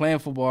 nah, I ain't playing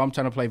football. I'm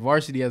trying to play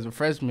varsity as a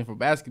freshman for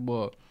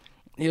basketball.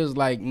 He was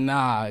like,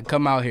 nah,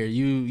 come out here.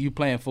 You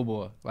playing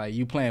football. Like,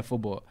 you playing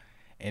football.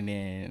 And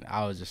then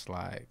I was just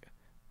like,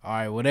 all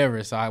right,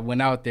 whatever. So I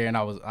went out there, and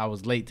I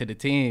was late to the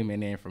team,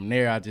 and then from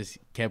there I just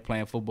kept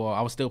playing football.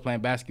 I was still playing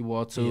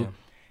basketball too,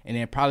 and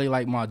then probably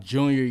like my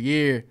junior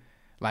year,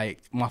 like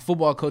my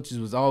football coaches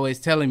was always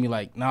telling me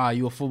like, nah,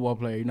 you a football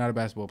player, you're not a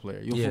basketball player,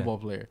 you're a football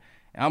player.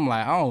 And I'm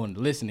like, I don't want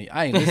to listen to you.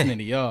 I ain't listening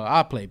to y'all.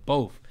 I play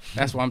both.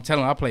 That's what I'm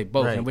telling them. I play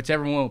both, and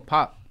whichever one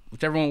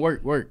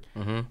work.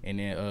 And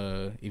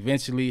then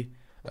eventually.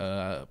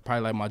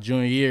 Probably like my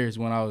junior year is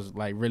when I was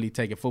like really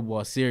taking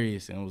football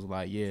serious, and was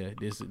like, yeah,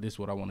 this is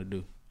what I want to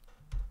do.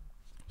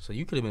 So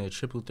you could have been a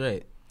triple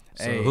threat.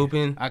 So hey,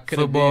 hooping,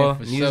 football,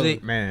 music,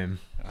 sure. Man.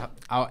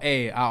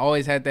 I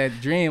always had that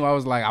dream. I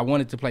was like, I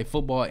wanted to play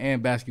football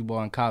and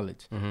basketball in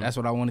college. That's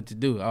what I wanted to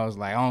do. I was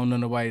like, I don't know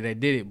nobody that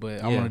did it,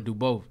 but I want to do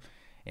both.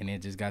 And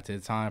it just got to the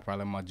time,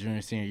 probably my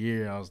junior, senior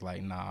year, I was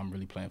like, nah, I'm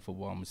really playing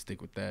football. I'm gonna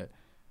stick with that.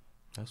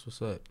 That's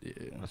what's up. Yeah.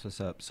 That's what's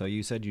up. So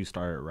you said you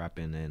started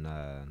rapping in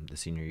the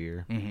senior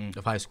year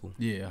of high school.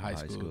 Yeah, high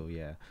school.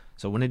 Yeah.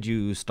 So when did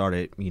you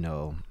started,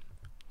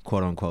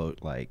 quote unquote,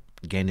 like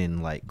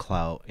gaining like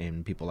clout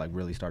and people like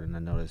really starting to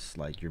notice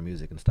like your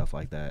music and stuff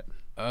like that?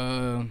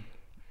 I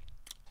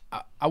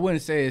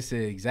wouldn't say it's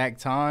the exact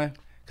time,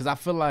 because I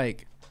feel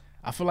like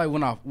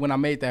when I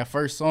made that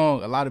first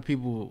song, a lot of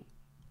people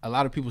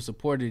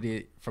supported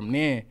it from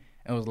then,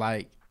 and was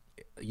like,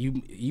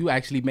 you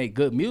actually make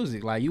good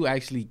music, like you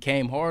actually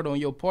came hard on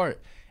your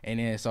part. And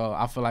then so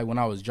I feel like when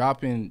I was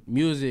dropping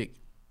music,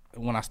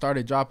 when I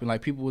started dropping,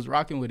 like people was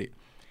rocking with it,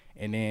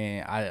 and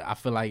then I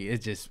feel like it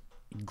just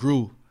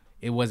grew.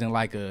 It wasn't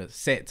like a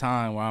set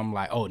time where I'm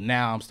like, oh,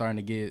 now I'm starting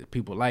to get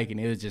people liking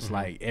it. It was just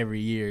like every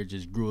year it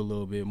just grew a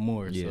little bit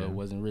more. So it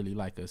wasn't really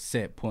like a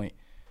set point.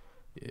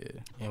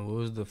 Yeah. And what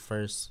was the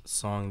first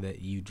song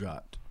that you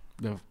dropped?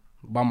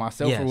 By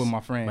myself or with my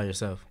friend? By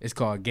yourself. It's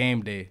called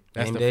Game Day.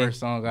 That's Game the Day? First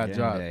song I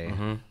dropped.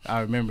 I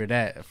remember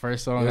that.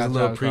 First song I dropped. It was a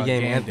little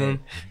pregame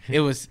anthem?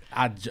 It was,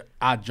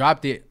 I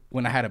dropped it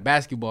when I had a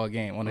basketball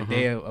game, on the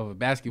day of a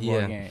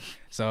basketball game.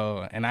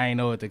 So, and I ain't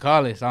know what to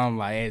call it. So I'm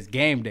like, hey, it's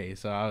game day.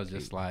 So I was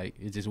just like,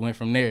 it just went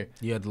from there.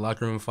 You had the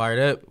locker room fired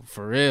up?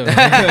 For real.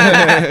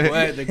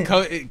 But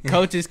the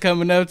coaches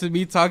coming up to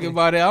me talking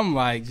about it, I'm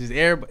like,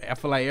 I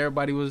feel like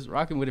everybody was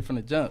rocking with it from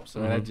the jump.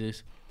 So that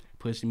just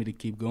pushed me to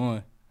keep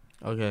going.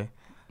 Okay.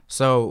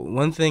 So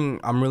one thing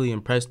I'm really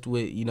impressed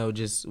with,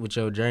 just with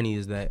your journey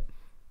is that,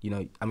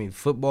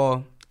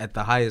 football at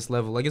the highest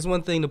level. Like, it's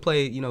one thing to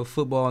play,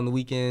 football on the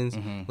weekends,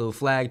 little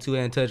flag,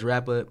 two-hand touch,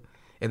 wrap up,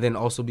 and then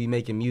also be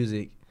making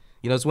music.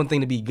 It's one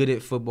thing to be good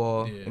at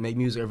football and make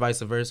music or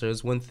vice versa.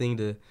 It's one thing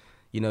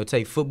to,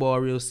 take football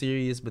real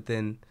serious, but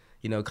then,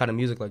 kind of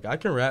music like I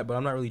can rap, but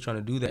I'm not really trying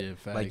to do that.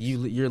 Yeah, like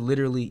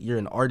you're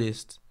an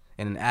artist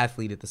and an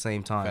athlete at the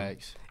same time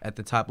at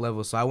the top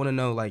level. So I want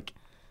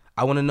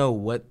to know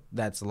what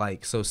that's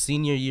like. So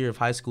senior year of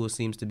high school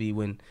seems to be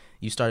when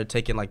you started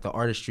taking like the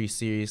artistry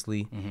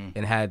seriously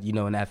and had,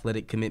 an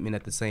athletic commitment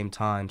at the same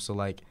time. So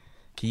like,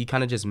 can you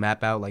kind of just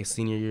map out like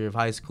senior year of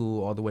high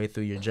school all the way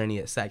through your journey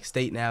at Sac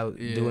State now,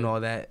 doing all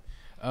that?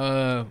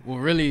 Well,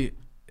 really,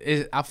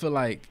 I feel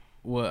like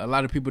what a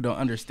lot of people don't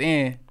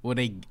understand,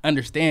 they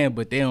understand,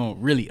 but they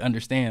don't really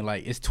understand.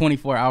 Like, it's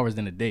 24 hours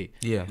in a day.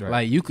 Yeah. Right.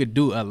 Like, you could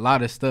do a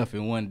lot of stuff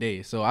in one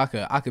day. So I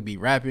could be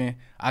rapping,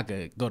 I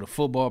could go to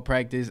football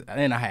practice, and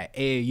then I had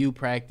AAU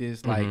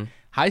practice. Like,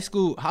 high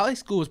school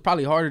was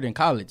probably harder than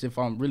college, if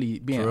I'm really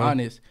being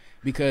honest,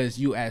 because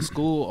you at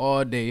school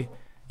all day.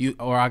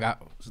 I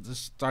got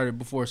started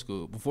before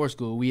school. Before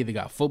school, we either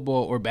got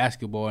football or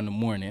basketball in the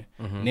morning.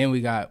 And then we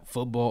got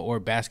football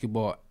or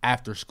basketball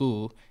after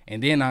school.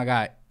 And then I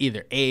got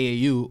either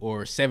AAU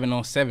or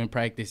 7-on-7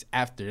 practice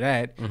after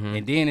that.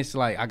 And then it's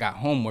like I got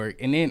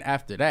homework. And then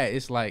after that,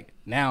 it's like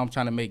now I'm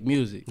trying to make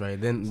music. Right.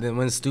 Then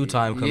when stew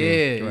time comes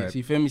in. Yeah.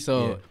 You feel me?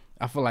 So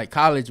I feel like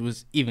college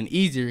was even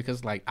easier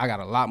because like I got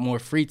a lot more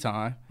free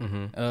time.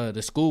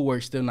 The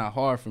schoolwork's still not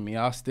hard for me.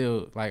 I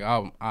still like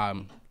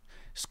I'm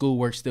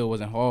schoolwork still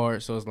wasn't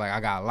hard, so it's like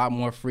I got a lot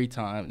more free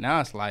time. Now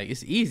it's like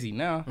it's easy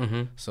now.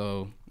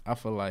 So I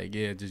feel like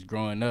just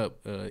growing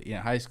up in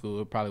high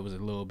school, it probably was a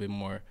little bit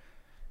more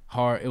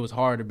hard. It was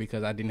harder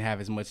because I didn't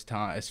have as much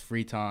time as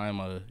free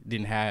time,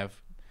 didn't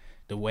have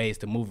the ways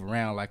to move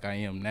around like I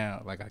am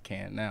now, like I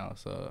can now.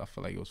 So I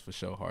feel like it was for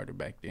sure harder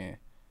back then.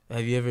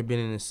 Have you ever been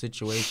in a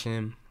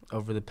situation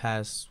over the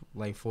past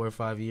like 4 or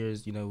 5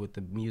 years, with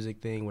the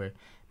music thing where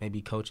maybe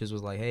coaches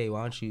was like, hey,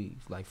 why don't you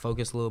like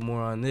focus a little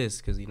more on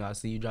this? Because, I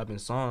see you dropping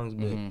songs,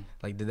 but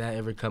like, did that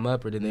ever come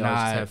up or did they all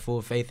just have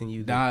full faith in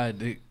you? Nah,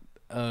 they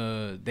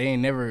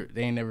ain't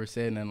never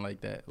said nothing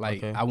like that.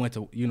 Like, I went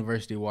to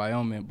University of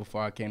Wyoming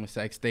before I came to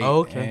Sac State.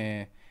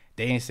 And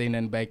they ain't say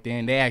nothing back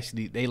then.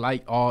 They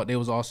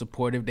was all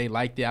supportive. They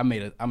liked it. I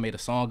made a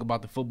song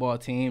about the football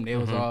team. They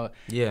was all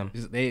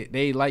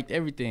they liked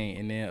everything.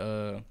 And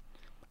then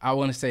I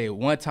want to say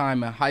one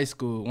time in high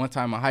school,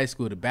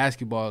 the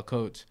basketball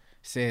coach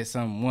said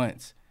something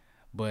once,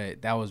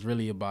 but that was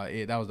really about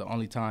it. That was the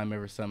only time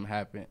ever something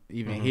happened.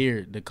 Even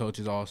here, the coach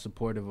is all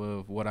supportive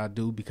of what I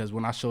do because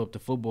when I show up to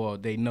football,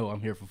 they know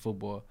I'm here for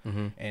football,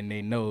 and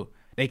they know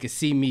they can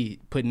see me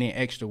putting in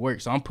extra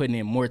work. So I'm putting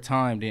in more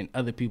time than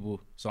other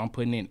people. So I'm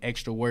putting in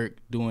extra work,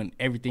 doing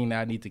everything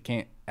that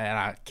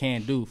I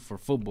can do for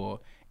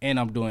football, and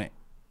I'm doing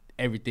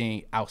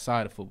everything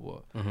outside of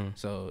football.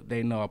 So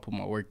they know I put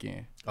my work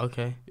in.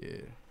 Okay. Yeah.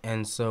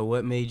 And so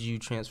what made you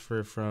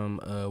transfer from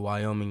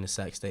Wyoming to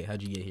Sac State?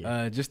 How'd you get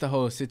here? Just the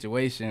whole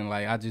situation.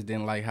 Like, I just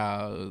didn't like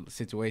how the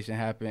situation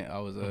happened. I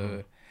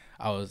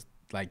was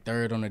like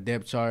third on the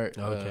depth chart.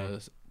 Okay.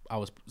 I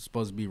was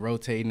supposed to be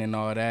rotating and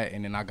all that,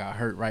 and then I got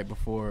hurt right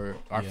before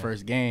our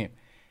first game.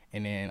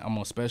 And then I'm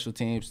on special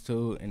teams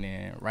too. And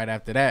then right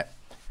after that,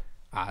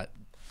 I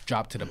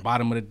dropped to the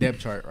bottom of the depth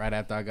chart right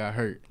after I got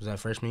hurt. Was that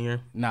freshman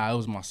year? Nah, it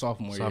was my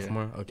sophomore year.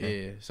 Sophomore?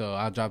 Okay. Yeah, so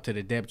I dropped to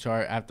the depth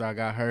chart after I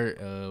got hurt.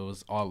 It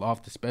was all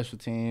off the special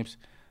teams.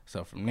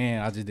 So from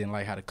then, I just didn't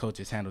like how the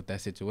coaches handled that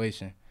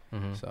situation.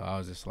 So I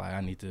was just like,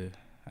 I need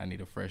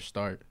a fresh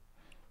start.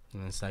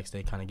 And then Sac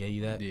State kind of gave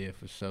you that? Yeah,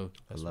 for sure.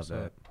 I love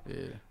that.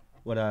 Yeah.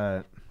 What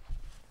I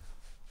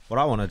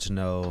wanted to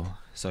know,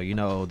 so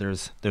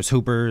there's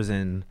hoopers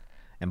and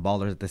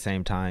ballers at the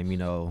same time,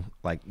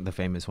 like the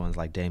famous ones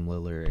like Dame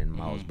Lillard and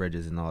Miles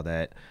Bridges and all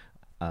that,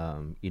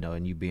 and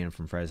you being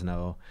from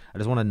Fresno. I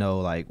just want to know,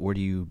 like, where do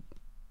you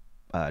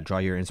draw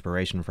your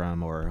inspiration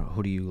from, or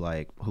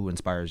who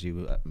inspires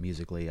you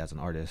musically as an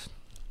artist?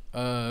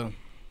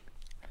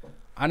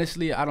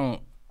 Honestly,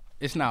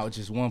 it's not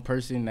just one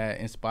person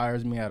that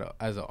inspires me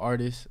as an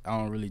artist. I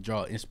don't really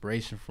draw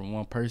inspiration from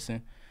one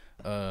person.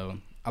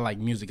 I like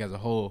music as a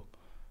whole,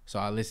 so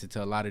I listen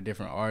to a lot of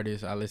different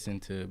artists. I listen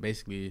to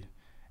basically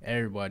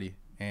everybody,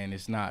 and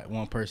it's not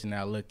one person that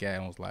I look at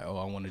and was like, oh,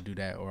 I want to do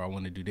that or I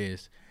want to do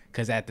this.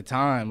 Because at the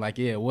time,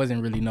 it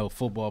wasn't really no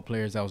football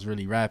players that was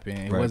really rapping.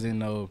 It wasn't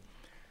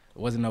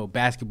no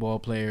basketball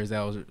players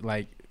that was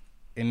like,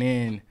 and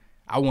then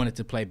I wanted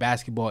to play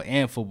basketball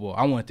and football.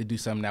 I wanted to do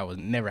something that was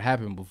never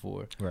happened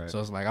before. Right. So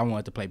it's like I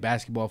wanted to play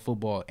basketball,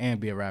 football, and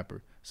be a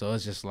rapper. So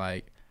it's just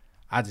like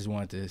I just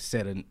wanted to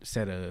set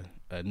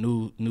a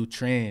new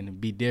trend and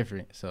be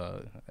different.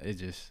 So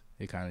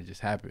it kind of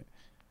just happened.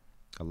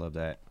 I love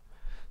that.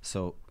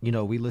 So, you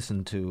know, we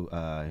listened to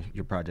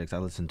your projects. I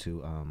listened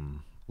to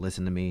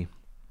Listen to Me.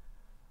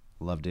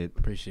 Loved it.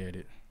 Appreciate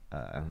it.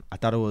 I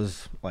thought it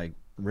was like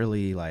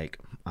really like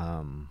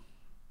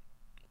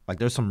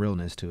there's some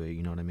realness to it,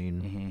 you know what I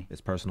mean? Mm-hmm.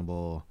 It's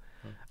personable.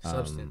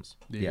 Substance.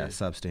 Yeah,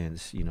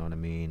 substance, you know what I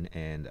mean?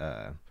 And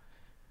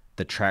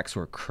the tracks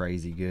were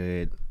crazy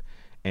good.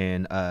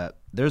 And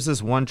there's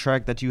this one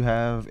track that you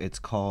have, it's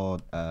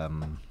called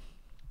Philophobia.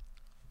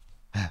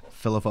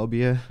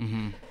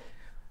 Mm-hmm.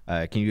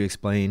 Can you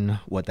explain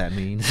what that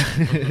means?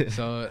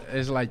 So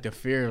it's like the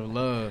fear of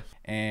love.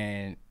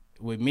 And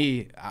with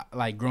me,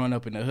 like growing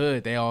up in the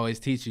hood, they always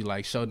teach you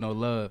like show no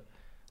love,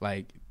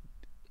 like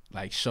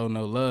show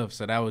no love.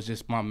 So that was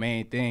just my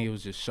main thing. It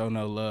was just show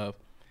no love.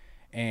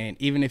 And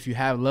even if you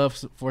have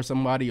love for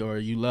somebody or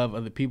you love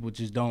other people,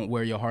 just don't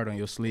wear your heart on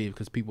your sleeve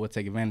because people will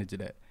take advantage of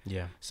that.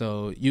 Yeah.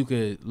 So you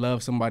could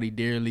love somebody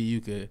dearly, you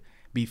could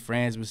be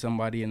friends with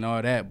somebody and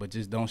all that, but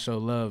just don't show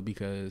love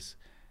because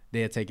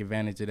they'll take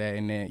advantage of that.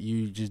 And then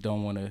you just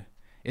don't want to.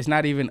 It's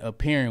not even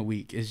appearing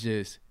weak. It's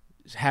just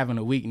having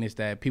a weakness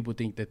that people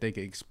think that they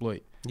could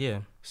exploit.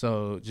 Yeah.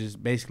 So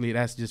just basically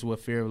that's just what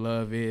fear of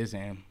love is,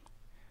 and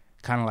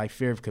kind of like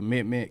fear of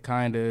commitment,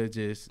 kind of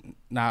just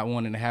not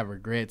wanting to have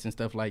regrets and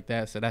stuff like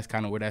that. So that's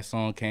kind of where that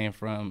song came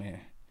from, and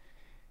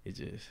it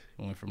just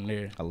went from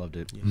there. I loved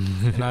it. Yeah.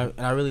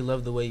 and I really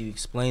love the way you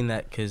explain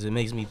that because it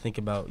makes me think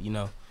about, you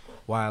know,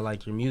 why I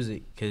like your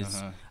music.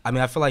 Because, I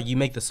mean, I feel like you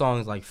make the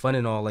songs, like, fun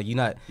and all. Like, you're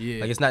not,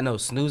 like, it's not no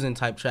snoozing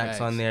type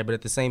tracks on there. But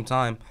at the same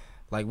time,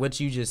 like, what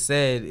you just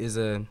said is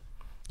a,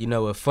 you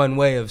know, a fun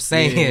way of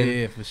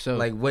saying, yeah, for sure.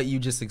 like, what you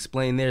just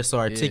explained there so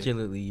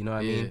articulately, you know what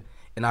I mean?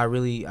 And I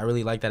really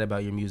like that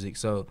about your music.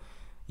 So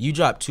you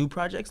dropped 2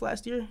 projects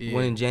last year? Yeah.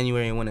 One in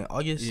January and one in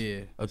August?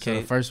 Yeah. Okay. So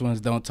the first one's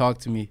Don't Talk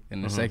to Me,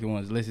 and the second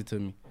one's Listen to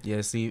Me.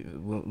 Yeah, see,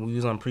 when we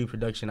was on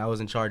pre-production, I was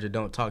in charge of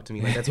Don't Talk to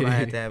Me. Like, that's when I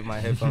had to have my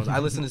headphones. I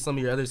listened to some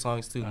of your other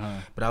songs, too.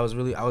 But I was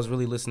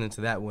really listening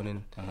to that one.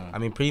 And, I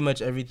mean, pretty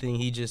much everything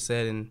he just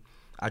said, and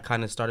I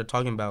kind of started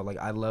talking about, like,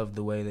 I love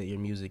the way that your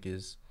music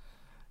is.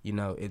 You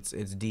know, it's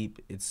deep,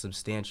 it's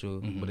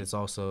substantial, but it's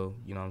also,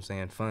 you know what I'm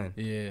saying, fun.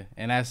 Yeah,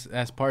 and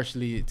that's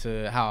partially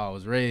to how I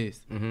was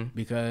raised,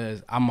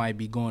 because I might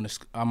be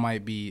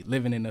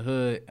living in the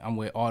hood. I'm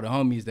with all the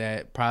homies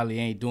that probably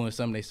ain't doing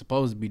something they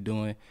supposed to be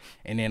doing,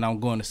 and then I'm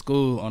going to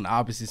school on the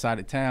opposite side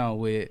of town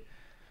with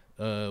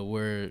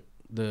where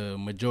the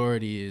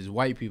majority is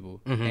white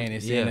people, and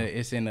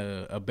it's in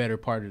a better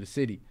part of the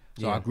city.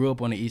 So I grew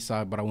up on the east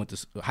side, but I went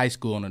to high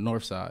school on the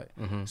north side.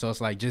 So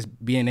it's like just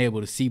being able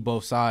to see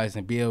both sides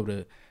and be able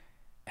to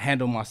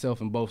handle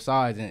myself in both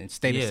sides and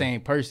stay the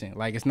same person.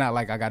 Like, it's not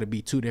like I got to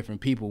be 2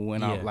 different people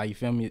when I'm, like, you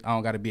feel me? I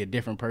don't got to be a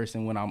different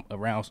person when I'm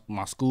around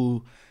my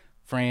school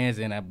friends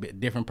and a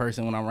different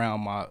person when I'm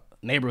around my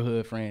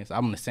neighborhood friends.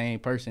 I'm the same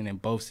person in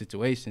both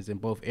situations, in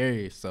both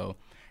areas. So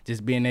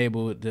just being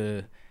able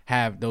to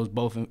have those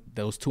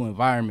 2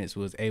 environments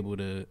was able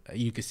to,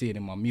 you could see it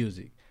in my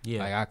music.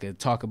 Yeah. Like, I could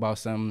talk about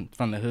something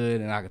from the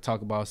hood and I could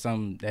talk about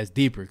something that's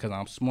deeper because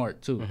I'm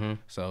smart too.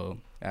 So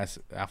I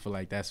feel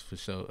like that's for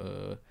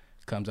sure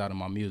comes out of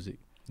my music.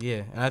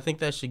 Yeah, and I think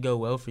that should go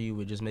well for you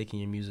with just making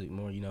your music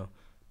more, you know,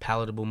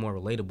 palatable, more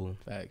relatable.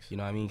 Facts. You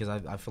know what I mean?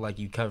 Because I feel like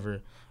you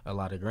cover a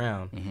lot of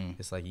ground.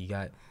 It's like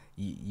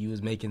you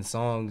was making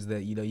songs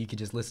that, you know, you could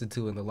just listen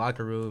to in the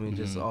locker room and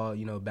just all,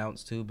 you know,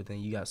 bounce to, but then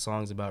you got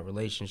songs about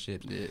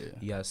relationships. Yeah.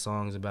 You got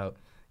songs about,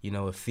 you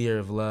know, a fear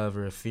of love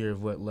or a fear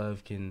of what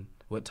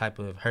type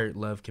of hurt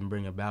love can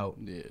bring about.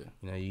 Yeah.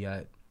 You know, you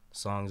got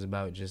songs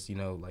about just, you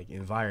know, like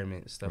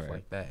environment, stuff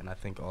like that. And I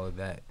think all of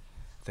that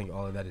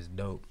is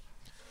dope.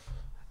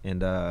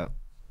 And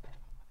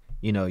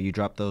you know, you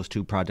dropped those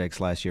 2 projects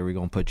last year. We're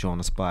gonna put you on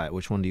the spot.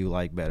 Which one do you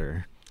like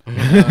better?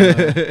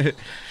 I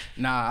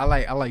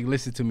like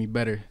Listen to Me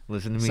better.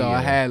 Listen to Me. So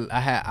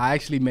I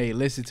actually made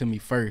Listen to Me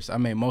first. I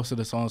made most of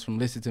the songs from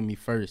Listen to Me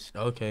first.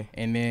 Okay.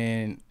 And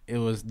then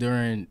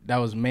that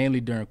was mainly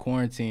during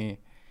quarantine,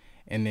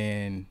 and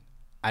then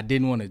I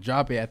didn't want to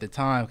drop it at the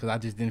time because I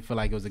just didn't feel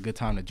like it was a good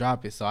time to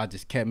drop it. So I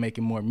just kept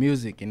making more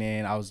music, and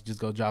then I was just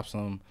gonna drop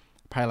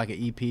probably like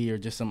an EP or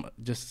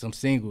just some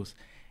singles.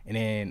 And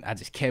then I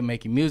just kept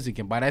making music,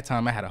 and by that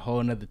time I had a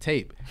whole nother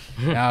tape.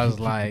 And I was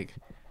like,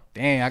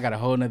 dang, I got a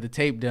whole nother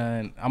tape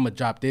done. I'm gonna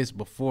drop this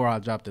before I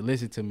drop the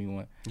Listen to Me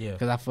one. Yeah.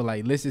 Because I feel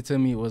like Listen to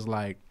Me was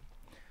like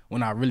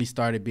when I really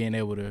started being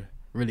able to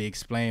really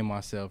explain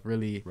myself,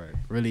 really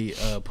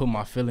put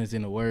my feelings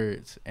into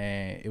words.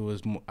 And it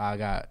was,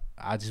 I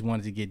just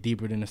wanted to get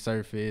deeper than the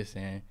surface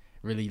and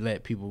really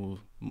let people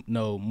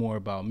know more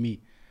about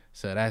me.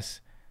 So that's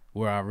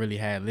where I really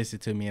had Listen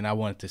to Me, and I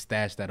wanted to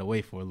stash that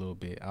away for a little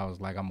bit. I was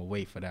like, I'm gonna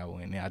wait for that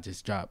one. And then I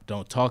just dropped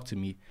Don't Talk to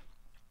Me.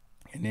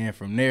 And then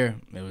from there,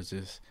 it was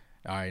just,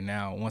 all right,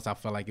 now, once I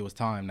felt like it was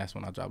time, that's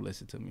when I dropped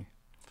Listen to Me.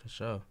 For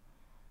sure.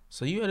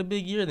 So you had a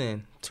big year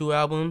then. 2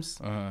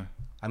 albums.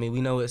 I mean,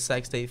 we know what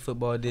Sac State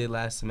football did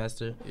last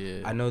semester.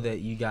 Yeah. I know that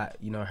you got,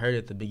 you know, hurt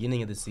at the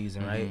beginning of the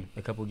season, right?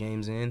 A couple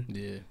games in.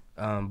 Yeah.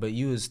 But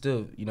you was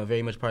still,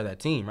 very much part of that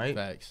team, right?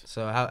 Facts.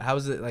 So how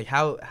was it, like,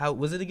 how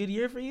was it a good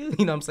year for you?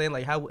 You know what I'm saying?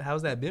 Like,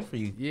 how's that been for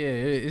you?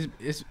 Yeah,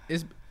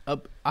 it's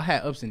up. I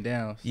had ups and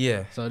downs.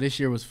 Yeah. So this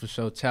year was for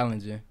sure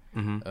challenging.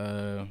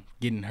 Mm-hmm.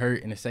 Getting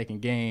hurt in the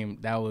second game,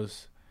 that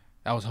was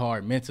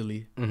hard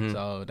mentally. Mm-hmm.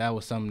 So that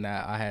was something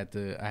that I had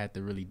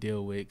to really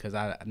deal with, because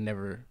I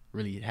never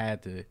really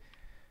had to.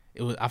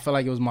 I felt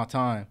like it was my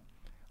time.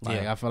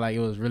 Like, I feel like it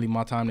was really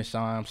my time to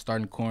shine. I'm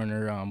starting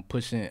corner. I'm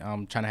pushing.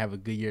 I'm trying to have a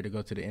good year to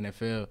go to the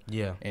NFL.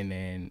 Yeah. And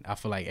then I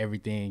feel like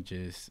everything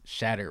just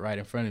shattered right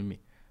in front of me.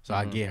 So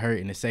I get hurt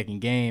in the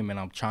second game, and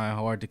I'm trying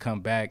hard to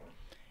come back,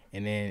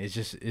 and then it's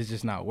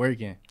just not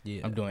working.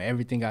 Yeah. I'm doing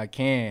everything I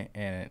can,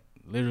 and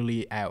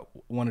literally at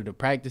one of the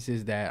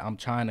practices that I'm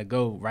trying to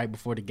go right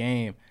before the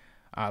game,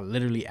 I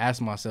literally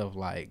asked myself,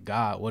 like,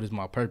 God, what is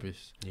my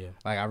purpose? Yeah.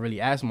 Like, I really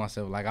asked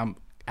myself, like,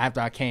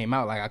 after I came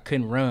out, like, I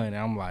couldn't run, and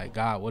I'm like,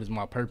 God, what is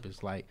my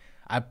purpose? Like,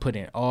 I put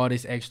in all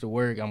this extra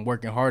work. I'm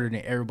working harder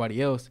than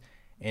everybody else,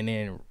 and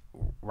then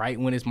right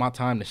when it's my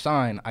time to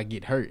shine, I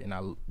get hurt, and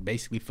I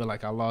basically feel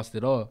like I lost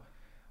it all.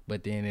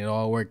 But then it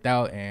all worked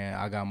out, and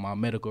I got my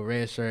medical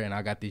red shirt, and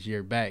I got this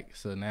year back.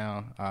 So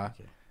now I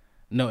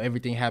know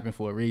everything happened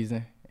for a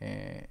reason,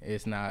 and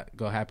it's not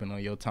going to happen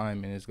on your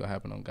timing. It's going to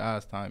happen on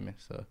God's timing.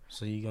 So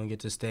you're going to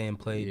get to stay and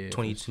play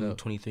 22,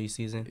 23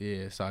 season?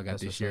 Yeah, so I got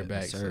this year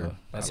back. Yes, so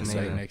that's I'll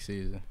amazing. play next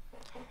season.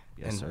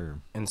 Yes, sir.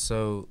 And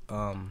so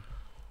I'm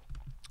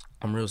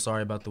real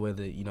sorry about the way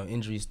the,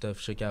 injury stuff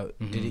shook out.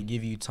 Mm-hmm. Did it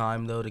give you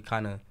time, though, to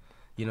kind of,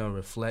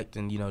 reflect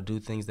and, do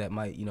things that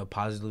might,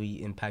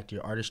 positively impact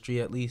your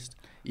artistry at least?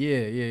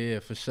 Yeah,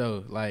 for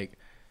sure. Like,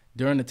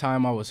 during the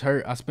time I was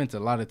hurt, I spent a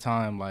lot of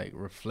time, like,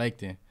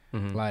 reflecting.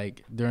 Mm-hmm.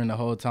 Like, during the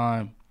whole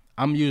time,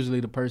 I'm usually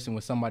the person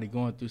when somebody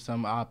going through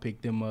something, I'll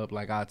pick them up.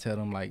 Like, I'll tell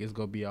them, like, it's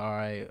going to be all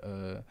right.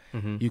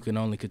 You can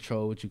only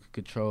control what you can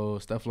control,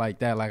 stuff like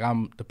that. Like,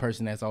 I'm the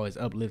person that's always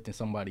uplifting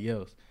somebody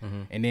else.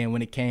 Mm-hmm. And then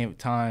when it came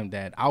time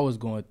that I was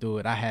going through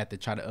it, I had to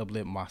try to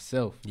uplift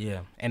myself.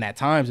 Yeah. And at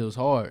times it was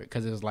hard,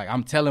 because it was like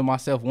I'm telling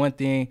myself one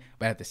thing,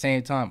 but at the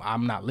same time,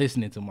 I'm not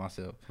listening to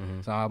myself.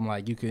 Mm-hmm. So I'm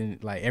like,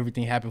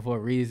 everything happened for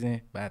a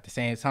reason, but at the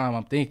same time,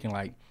 I'm thinking,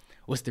 like,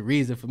 what's the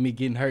reason for me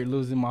getting hurt,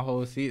 losing my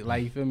whole seat?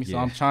 Like, you feel me?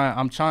 Yeah. So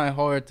I'm trying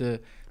hard to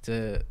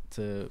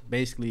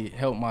basically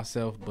help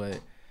myself, but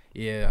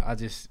yeah, I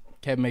just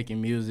kept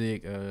making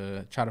music,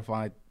 try to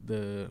find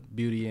the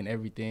beauty in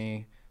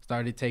everything.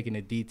 Started taking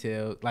the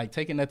details, like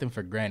taking nothing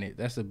for granted.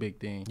 That's a big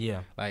thing.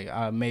 Yeah. Like,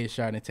 I made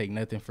sure I didn't take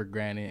nothing for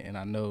granted, and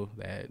I know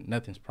that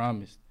nothing's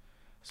promised.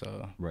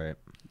 So Right.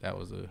 that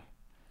was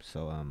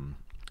So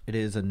it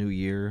is a new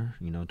year,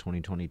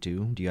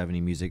 2022. Do you have any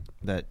music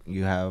that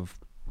you have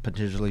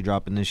potentially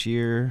dropping this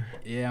year?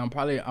 Yeah, I'm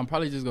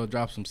probably just gonna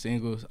drop some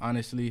singles.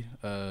 Honestly,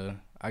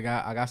 I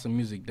got some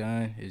music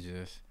done. It's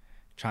just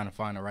trying to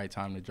find the right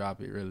time to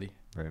drop it. Really.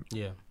 Right.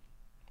 Yeah.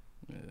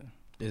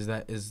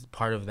 Yeah. Is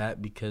part of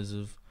that because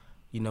of,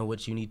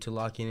 what you need to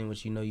lock in and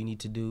what you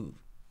need to do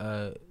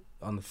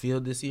on the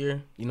field this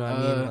year? You know what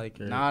I mean? Like,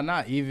 Nah,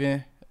 not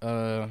even.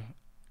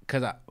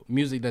 Cause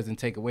music doesn't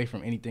take away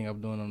from anything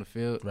I'm doing on the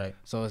field. Right.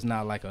 So it's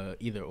not like a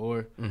either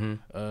or.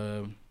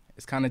 Mm-hmm.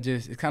 It's kind of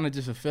just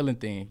a feeling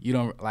thing.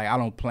 I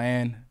don't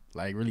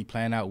really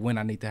plan out when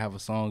I need to have a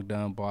song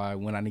done by,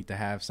 when I need to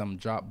have something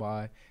dropped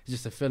by. It's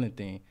just a feeling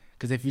thing.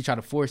 Because if you try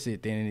to force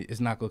it, then it's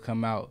not going to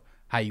come out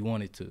how you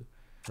want it to.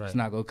 Right. It's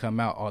not going to come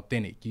out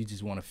authentic. You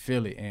just want to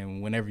feel it.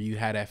 And whenever you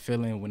have that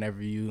feeling,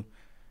 whenever you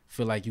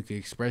feel like you can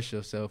express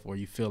yourself, or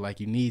you feel like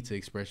you need to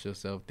express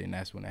yourself, then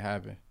that's when it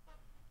happens.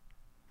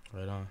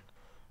 Right on.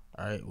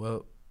 All right,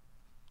 well,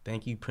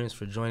 thank you, Prince,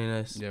 for joining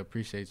us. Yeah,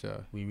 appreciate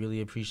y'all. We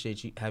really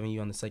appreciate you having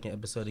you on the second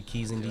episode of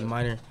Keys in D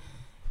Minor.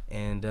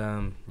 And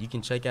you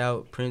can check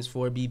out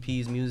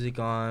Prince4BP's music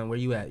on, where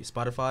you at?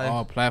 Spotify?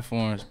 All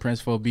platforms.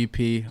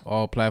 Prince4BP,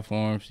 all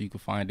platforms. You can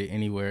find it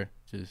anywhere.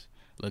 Just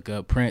look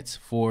up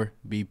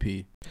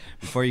Prince4BP.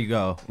 Before you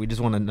go, we just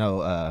want to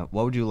know,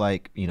 what would you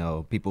like,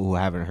 people who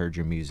haven't heard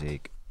your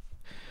music,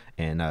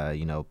 and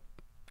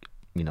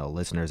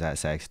listeners at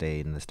Sac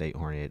State and the State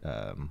Hornet,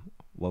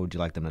 what would you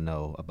like them to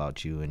know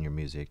about you and your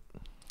music?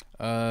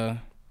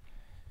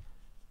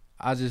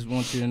 I just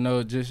want you to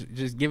know,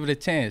 just give it a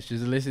chance.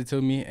 Just listen to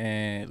me,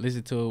 and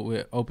listen to it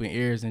with open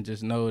ears, and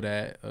just know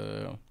that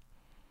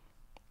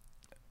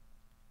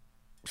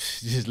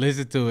just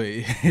listen to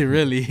it.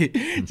 Really,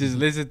 just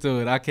listen to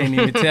it. I can't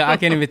even tell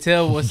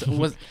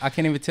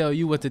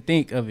you what to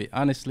think of it.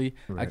 Honestly,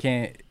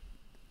 right.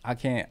 I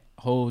can't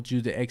hold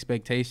you to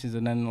expectations or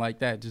nothing like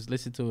that. Just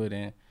listen to it,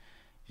 and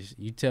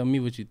you tell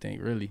me what you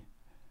think. Really,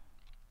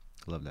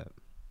 love that.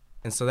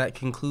 And so that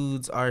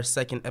concludes our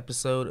second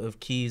episode of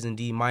Keys in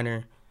D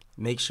Minor.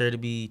 Make sure to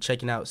be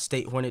checking out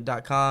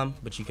statehornet.com,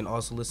 but you can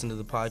also listen to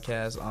the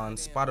podcast on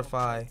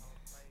Spotify,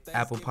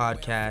 Apple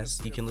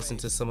Podcasts. You can listen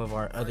to some of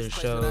our other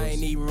shows. I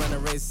ain't even run a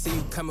race. See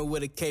you coming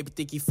with a cape.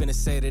 Think you finna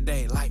say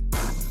today. Like,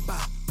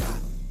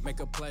 make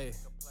a play.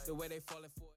 The way they falling for.